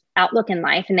of outlook in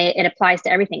life, and it applies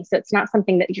to everything. So it's not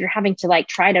something that you're having to like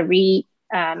try to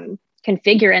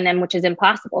configure in them, which is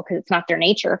impossible because it's not their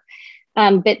nature.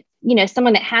 But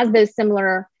someone that has those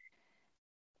similar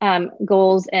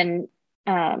goals and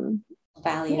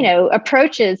value.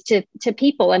 Approaches to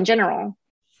people in general.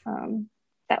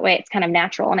 That way it's kind of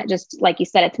natural. And it just, like you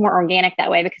said, it's more organic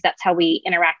that way, because that's how we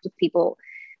interact with people,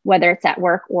 whether it's at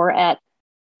work or at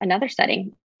another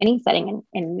setting, any setting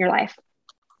in your life.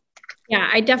 Yeah,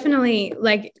 I definitely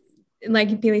like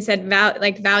Pili said,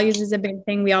 values is a big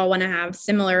thing. We all want to have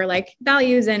similar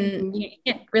values, and you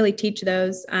can't really teach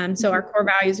those. So our core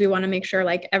values, we want to make sure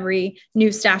every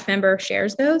new staff member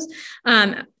shares those.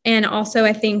 And also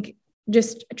I think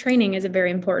just training is a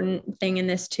very important thing in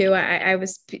this too.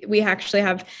 We actually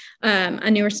have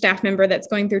a newer staff member that's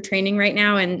going through training right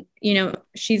now. And,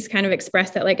 she's kind of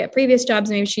expressed that at previous jobs,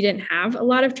 maybe she didn't have a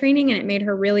lot of training, and it made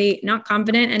her really not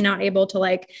confident and not able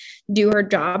to do her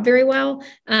job very well.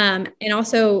 And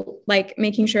also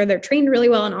making sure they're trained really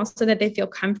well, and also that they feel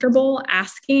comfortable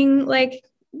asking,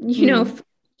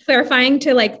 clarifying to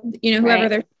whoever right.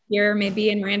 they're here maybe.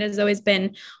 And Miranda's always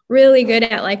been really good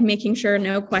at making sure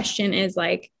no question is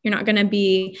you're not going to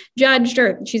be judged,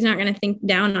 or she's not going to think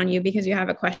down on you because you have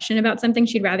a question about something.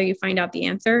 She'd rather you find out the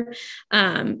answer,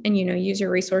 and use your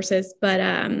resources. But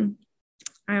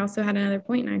I also had another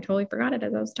point and I totally forgot it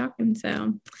as I was talking.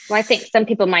 So I think some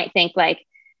people might think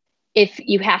if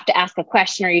you have to ask a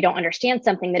question or you don't understand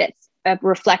something, that it's a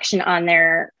reflection on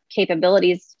their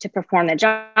capabilities to perform the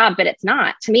job, but it's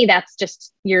not. To me, that's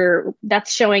just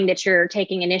that's showing that you're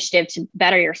taking initiative to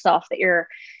better yourself, that you're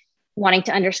wanting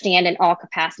to understand in all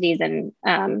capacities, and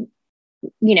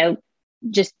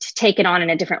just take it on in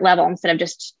a different level instead of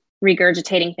just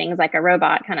regurgitating things like a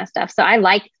robot kind of stuff. So I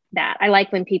like that. I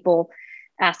like when people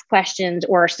ask questions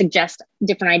or suggest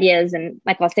different ideas. And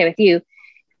I'll say with you,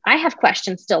 I have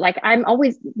questions still.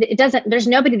 There's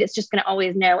nobody that's just going to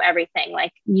always know everything.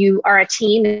 You are a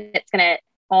team that's going to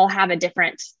all have a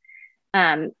different,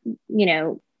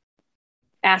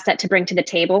 asset to bring to the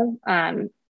table.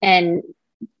 And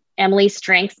Emily's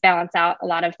strengths balance out a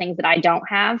lot of things that I don't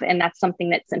have. And that's something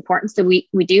that's important. So we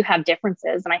do have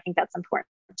differences, and I think that's important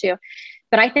too.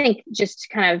 But I think just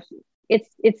kind of,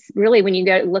 it's really, when you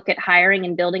go look at hiring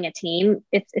and building a team,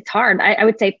 it's hard. I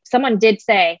would say, someone did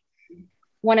say,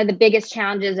 one of the biggest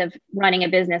challenges of running a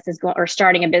business or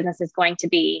starting a business is going to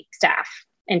be staff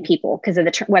and people, because of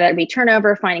whether it be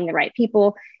turnover, finding the right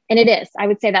people. And it is, I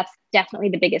would say that's definitely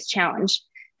the biggest challenge.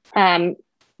 But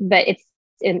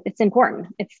it's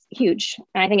important. It's huge.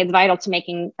 And I think it's vital to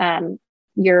making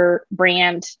your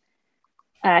brand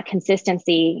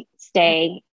consistency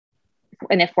stay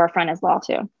in the forefront as well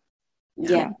too.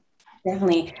 Yeah,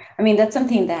 definitely. I mean, that's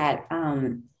something that,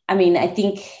 I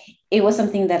think it was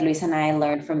something that Luis and I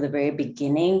learned from the very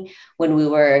beginning when we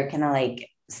were kind of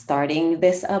starting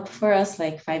this up for us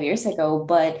 5 years ago.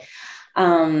 But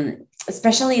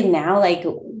especially now,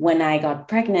 when I got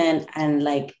pregnant, and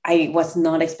I was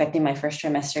not expecting my first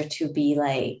trimester to be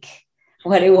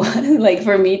what it was,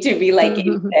 for me to be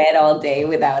in bed all day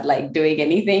without doing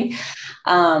anything.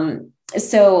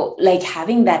 So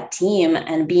having that team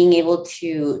and being able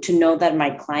to know that my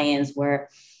clients were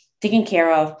taken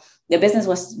care of, the business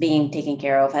was being taken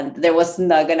care of, and there was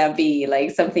not going to be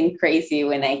something crazy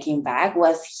when I came back,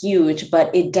 was huge.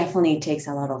 But it definitely takes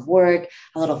a lot of work,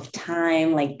 a lot of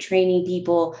time, training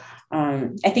people.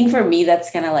 I think for me,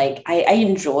 that's kind of I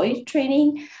enjoy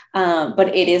training,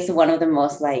 but it is one of the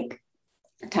most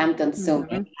time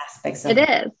consuming aspects of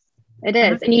it. It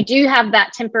is. And you do have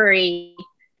that temporary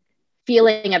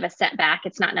feeling of a setback.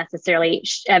 It's not necessarily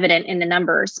evident in the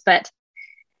numbers, but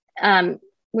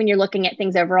when you're looking at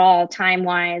things overall,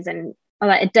 time-wise and all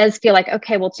that, it does feel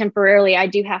okay, well, temporarily I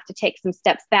do have to take some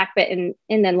steps back, but in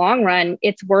the long run,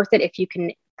 it's worth it if you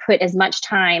can put as much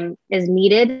time as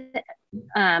needed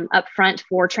up front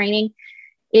for training.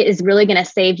 It is really going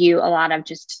to save you a lot of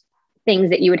just things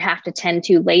that you would have to tend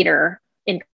to later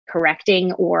in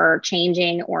correcting or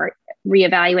changing or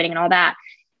reevaluating and all that.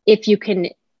 If you can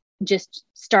just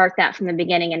start that from the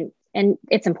beginning, and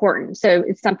it's important. So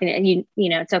it's something that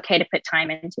it's okay to put time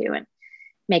into, and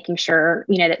making sure,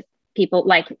 that people,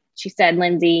 like she said,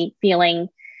 Lindsay, feeling,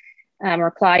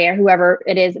 or Claudia, whoever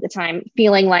it is at the time,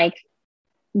 feeling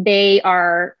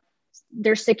they're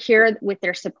secure with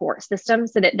their support system,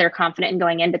 so that they're confident in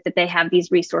going in, but that they have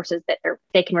these resources that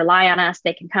they can rely on us.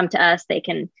 They can come to us. They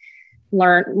can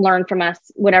learn from us,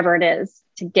 whatever it is,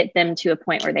 to get them to a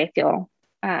point where they feel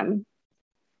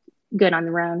good on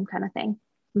their own, kind of thing.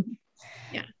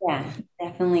 Yeah,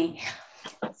 definitely.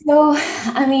 So,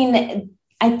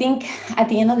 I think at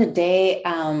the end of the day,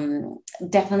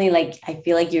 definitely I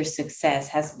feel your success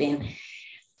has been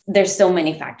there's so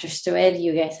many factors to it.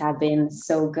 You guys have been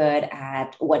so good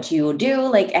at what you do,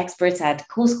 like experts at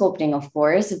CoolSculpting, of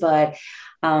course, but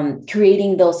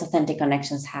creating those authentic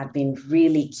connections have been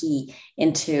really key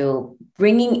into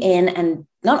bringing in, and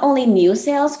not only new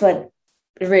sales, but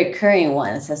recurring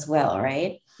ones as well,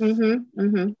 right?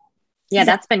 Yeah,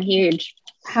 that's been huge.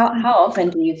 How often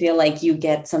do you feel like you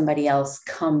get somebody else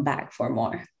come back for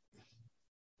more?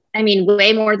 I mean,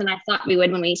 way more than I thought we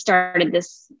would when we started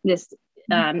this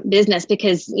business,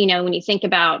 because, you know, when you think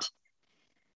about,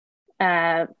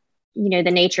 you know,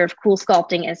 the nature of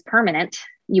CoolSculpting is permanent,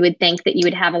 you would think that you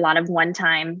would have a lot of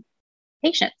one-time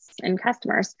patients and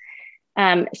customers.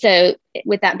 So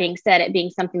with that being said, it being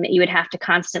something that you would have to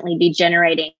constantly be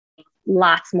generating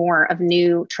lots more of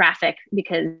new traffic,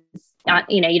 because,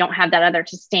 you know, you don't have that other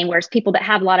to sustain. Whereas people that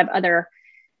have a lot of other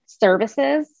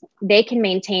services, they can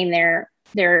maintain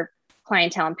their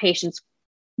clientele and patients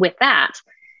with that.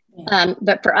 Yeah.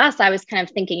 But for us, I was kind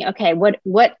of thinking, okay, what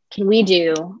can we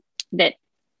do that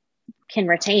can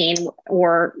retain,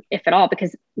 or if at all,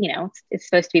 because, you know, it's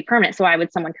supposed to be permanent. So why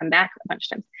would someone come back a bunch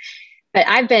of times? But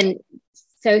I've been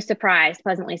so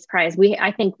pleasantly surprised.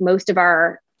 I think most of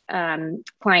our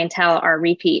clientele are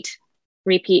repeat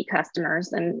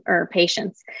customers or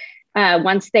patients.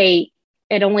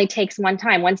 It only takes one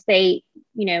time. Once they,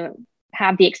 you know,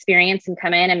 have the experience and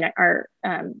come in and are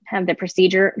have the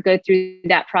procedure, go through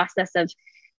that process of,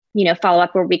 you know, follow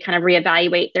up, where we kind of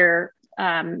reevaluate their,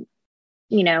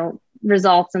 you know,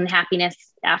 results and happiness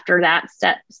after that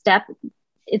step.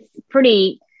 It's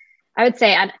pretty, I would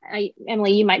say,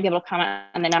 Emily, you might be able to comment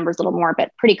on the numbers a little more,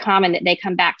 but pretty common that they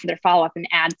come back for their follow-up and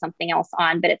add something else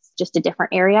on, but it's just a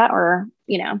different area, or,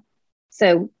 you know,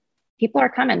 so people are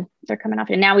coming, they're coming off.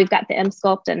 And now we've got the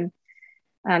Emsculpt, and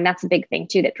that's a big thing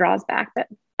too, that draws back. But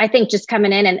I think just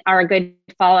coming in and are a good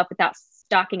follow-up without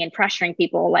stalking and pressuring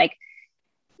people, like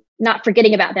not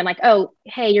forgetting about them, like, oh,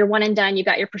 hey, you're one and done, you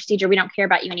got your procedure, we don't care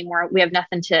about you anymore, we're not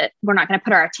going to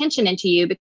put our attention into you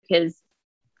because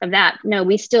of that. No,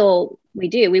 we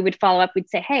do. We would follow up. We'd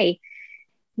say, hey,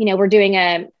 you know, we're doing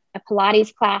a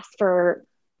Pilates class for,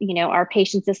 you know, our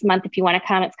patients this month. If you want to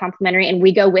come, it's complimentary. And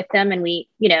we go with them, and we,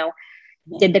 you know,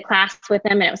 did the class with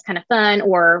them, and it was kind of fun.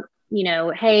 Or, you know,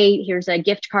 hey, here's a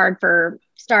gift card for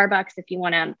Starbucks if you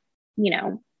want to, you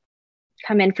know,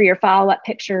 come in for your follow-up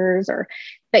pictures.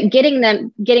 But getting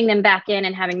them back in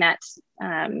and having that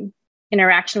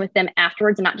interaction with them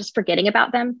afterwards, and not just forgetting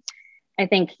about them, I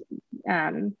think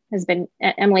has been,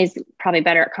 Emily's probably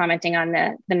better at commenting on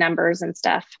the numbers and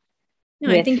stuff. No,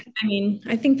 I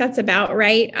think that's about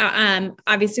right.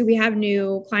 Obviously we have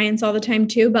new clients all the time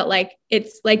too, but like,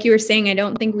 it's like you were saying, I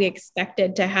don't think we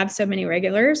expected to have so many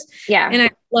regulars. Yeah. And I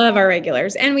love our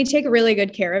regulars, and we take really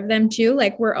good care of them too.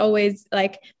 Like, we're always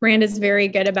like, Miranda's very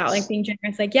good about like being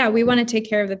generous. Like, yeah, we want to take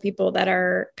care of the people that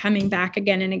are coming back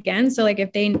again and again. So like,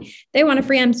 if they want a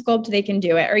free Emsculpt, they can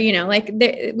do it. Or, you know, like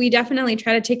we definitely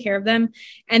try to take care of them.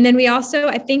 And then we also,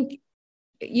 I think,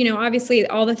 you know, obviously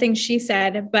all the things she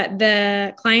said, but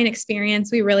the client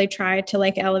experience, we really try to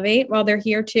like elevate while they're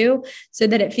here too, so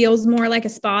that it feels more like a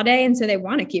spa day. And so they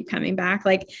want to keep coming back.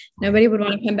 Like, nobody would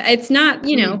want to come back. It's not,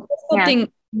 you know, sculpting.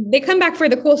 They come back for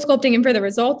the CoolSculpting and for the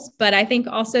results, but I think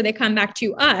also they come back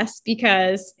to us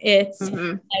because it's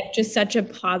like just such a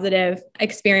positive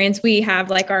experience. We have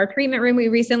like our treatment room we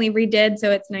recently redid,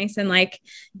 so it's nice and like,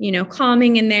 you know,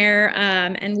 calming in there.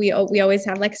 And we always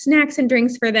have like snacks and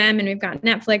drinks for them, and we've got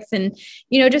Netflix, and,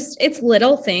 you know, just it's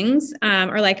little things,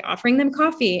 or like offering them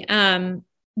coffee.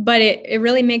 But it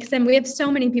really makes them, we have so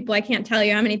many people, I can't tell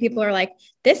you how many people are like,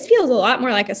 this feels a lot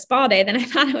more like a spa day than I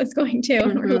thought it was going to.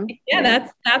 Like, yeah,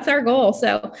 that's our goal.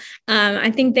 So I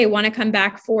think they want to come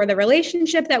back for the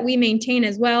relationship that we maintain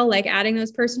as well, like adding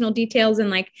those personal details and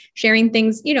like sharing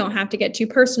things. You don't have to get too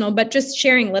personal, but just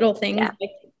sharing little things,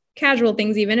 like casual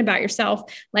things, even about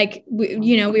yourself. Like, we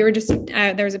were just,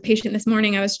 there was a patient this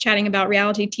morning, I was chatting about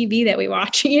reality TV that we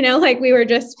watch, you know, like we were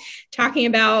just talking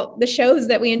about the shows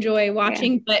that we enjoy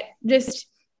watching, but just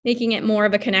making it more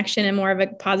of a connection and more of a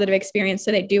positive experience,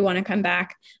 so they do want to come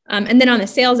back. And then on the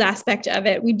sales aspect of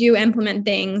it, we do implement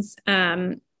things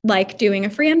like doing a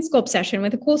free Emsculpt session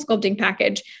with a CoolSculpting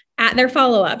package at their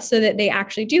follow-up, so that they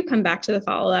actually do come back to the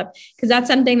follow-up. Because that's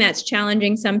something that's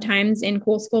challenging sometimes in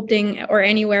CoolSculpting, or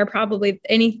anywhere, probably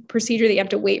any procedure that you have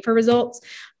to wait for results.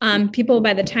 People,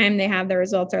 by the time they have the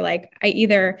results, are like, I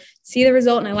either see the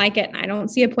result and I like it and I don't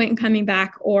see a point in coming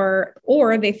back, or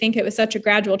they think it was such a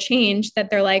gradual change that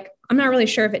they're like, I'm not really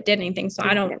sure if it did anything, so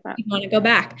I don't want to go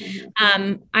back.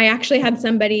 I actually had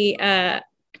somebody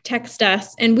text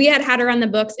us. And we had her on the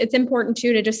books. It's important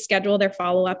too to just schedule their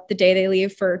follow-up the day they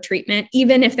leave for treatment,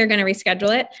 even if they're going to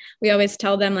reschedule it. We always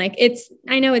tell them like,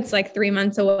 I know it's like 3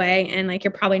 months away and like,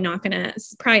 it's probably not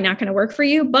going to work for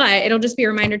you, but it'll just be a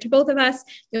reminder to both of us.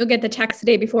 You'll get the text the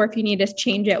day before. If you need to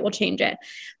change it, we'll change it.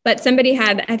 But somebody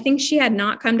I think she had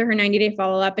not come to her 90-day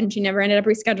follow-up and she never ended up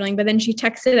rescheduling, but then she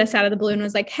texted us out of the blue and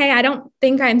was like, hey, I don't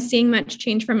think I'm seeing much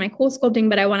change from my CoolSculpting,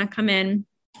 but I want to come in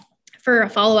for a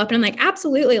follow-up. And I'm like,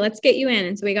 absolutely, let's get you in.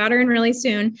 And so we got her in really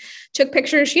soon, took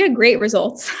pictures. She had great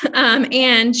results.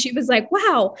 And she was like,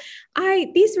 wow,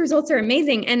 these results are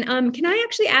amazing. And can I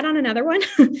actually add on another one?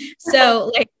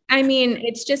 So like, I mean,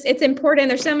 it's important.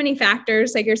 There's so many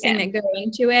factors, like you're saying, that go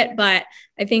into it, but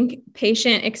I think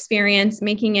patient experience,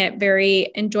 making it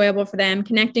very enjoyable for them,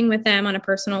 connecting with them on a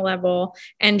personal level,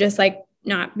 and just like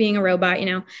not being a robot,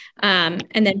 and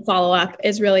then follow up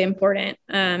is really important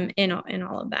in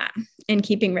all of that, and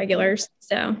keeping regulars.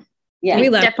 So yeah, we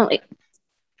love definitely.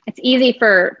 It's easy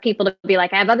for people to be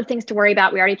like, I have other things to worry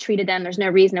about. We already treated them. There's no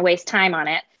reason to waste time on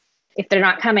it. If they're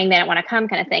not coming, they don't want to come,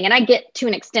 kind of thing. And I get to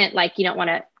an extent, like you don't want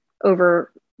to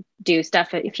overdo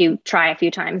stuff if you try a few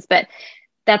times, but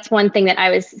that's one thing that I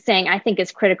was saying, I think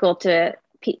is critical to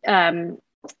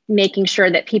making sure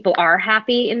that people are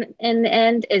happy in the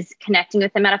end, is connecting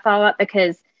with them at a follow-up,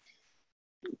 because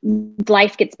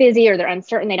life gets busy or they're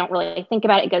uncertain. They don't really think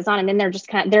about it. It goes on. And then they're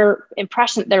just their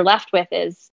impression they're left with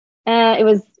is,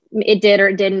 it did or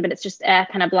it didn't, but it's just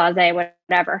kind of blasé,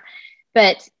 whatever.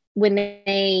 But when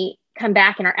they come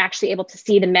back and are actually able to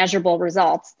see the measurable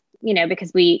results,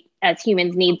 because we as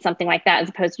humans need something like that, as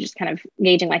opposed to just kind of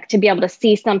gauging, like to be able to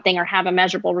see something or have a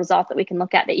measurable result that we can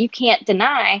look at that you can't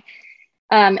deny,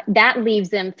 that leaves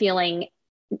them feeling,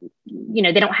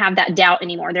 they don't have that doubt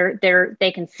anymore.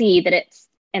 They can see that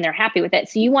and they're happy with it.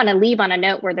 So you want to leave on a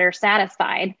note where they're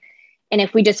satisfied. And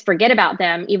if we just forget about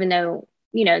them, even though,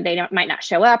 they might not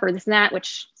show up or this and that,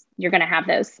 which you're going to have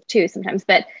those too sometimes,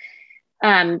 but,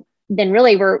 then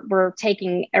really we're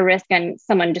taking a risk on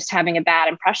someone just having a bad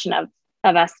impression of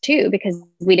us too, because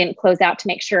we didn't close out to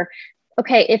make sure,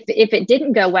 okay, if it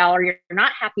didn't go well or you're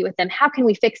not happy with them, how can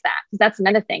we fix that? Because that's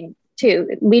another thing too.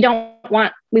 We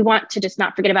want to just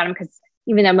not forget about them, because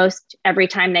even though every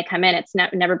time they come in, it's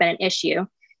never been an issue.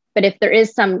 But if there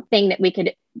is something that we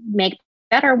could make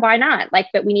better, why not?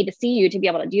 But we need to see you to be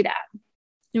able to do that.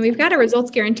 And we've got a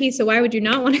results guarantee. So why would you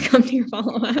not want to come to your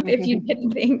follow-up if you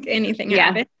didn't think anything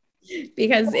out of it?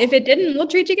 Because if it didn't, we'll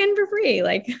treat you again for free.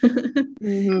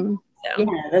 So.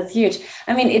 Yeah, that's huge.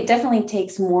 I mean, it definitely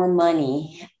takes more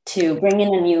money to bring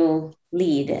in a new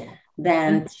lead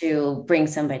than to bring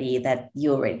somebody that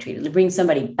you already treated, bring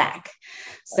somebody back.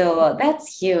 So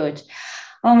that's huge.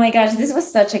 Oh my gosh, this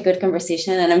was such a good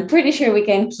conversation, and I'm pretty sure we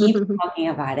can keep talking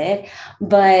about it.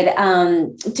 But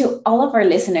to all of our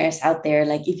listeners out there,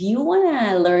 if you want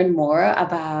to learn more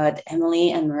about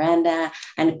Emily and Miranda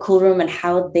and Coolroom and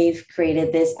how they've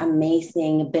created this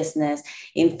amazing business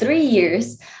in 3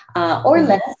 years, or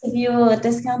less if you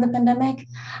discount the pandemic,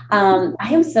 I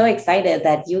am so excited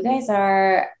that you guys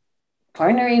are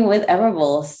partnering with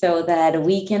Everbowl so that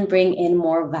we can bring in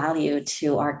more value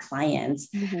to our clients.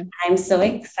 I'm so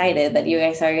excited that you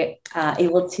guys are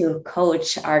able to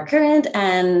coach our current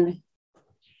and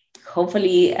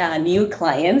hopefully new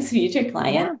clients, future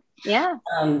clients. Yeah.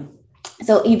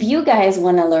 So if you guys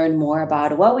want to learn more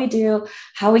about what we do,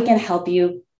 how we can help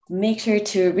you, make sure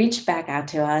to reach back out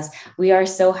to us. We are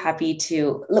so happy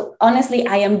to look. Honestly,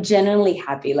 I am genuinely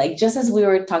happy. Just as we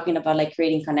were talking about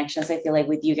creating connections, I feel like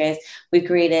with you guys, we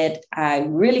created a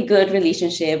really good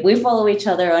relationship. We follow each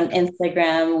other on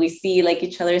Instagram. We see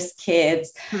each other's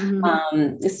kids.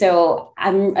 So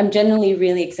I'm genuinely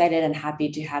really excited and happy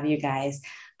to have you guys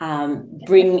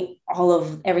bring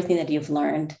everything that you've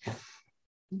learned.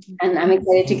 And I'm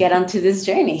excited to get onto this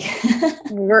journey.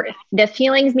 The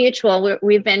feeling's mutual.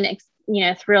 We've been,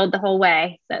 thrilled the whole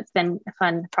way. So it's been a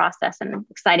fun process and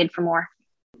excited for more.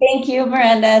 Thank you,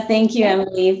 Miranda. Thank you,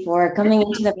 Emily, for coming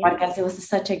into the podcast. It was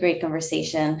such a great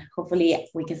conversation. Hopefully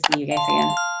we can see you guys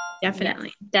again.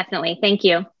 Definitely. Definitely. Thank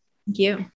you. Thank you.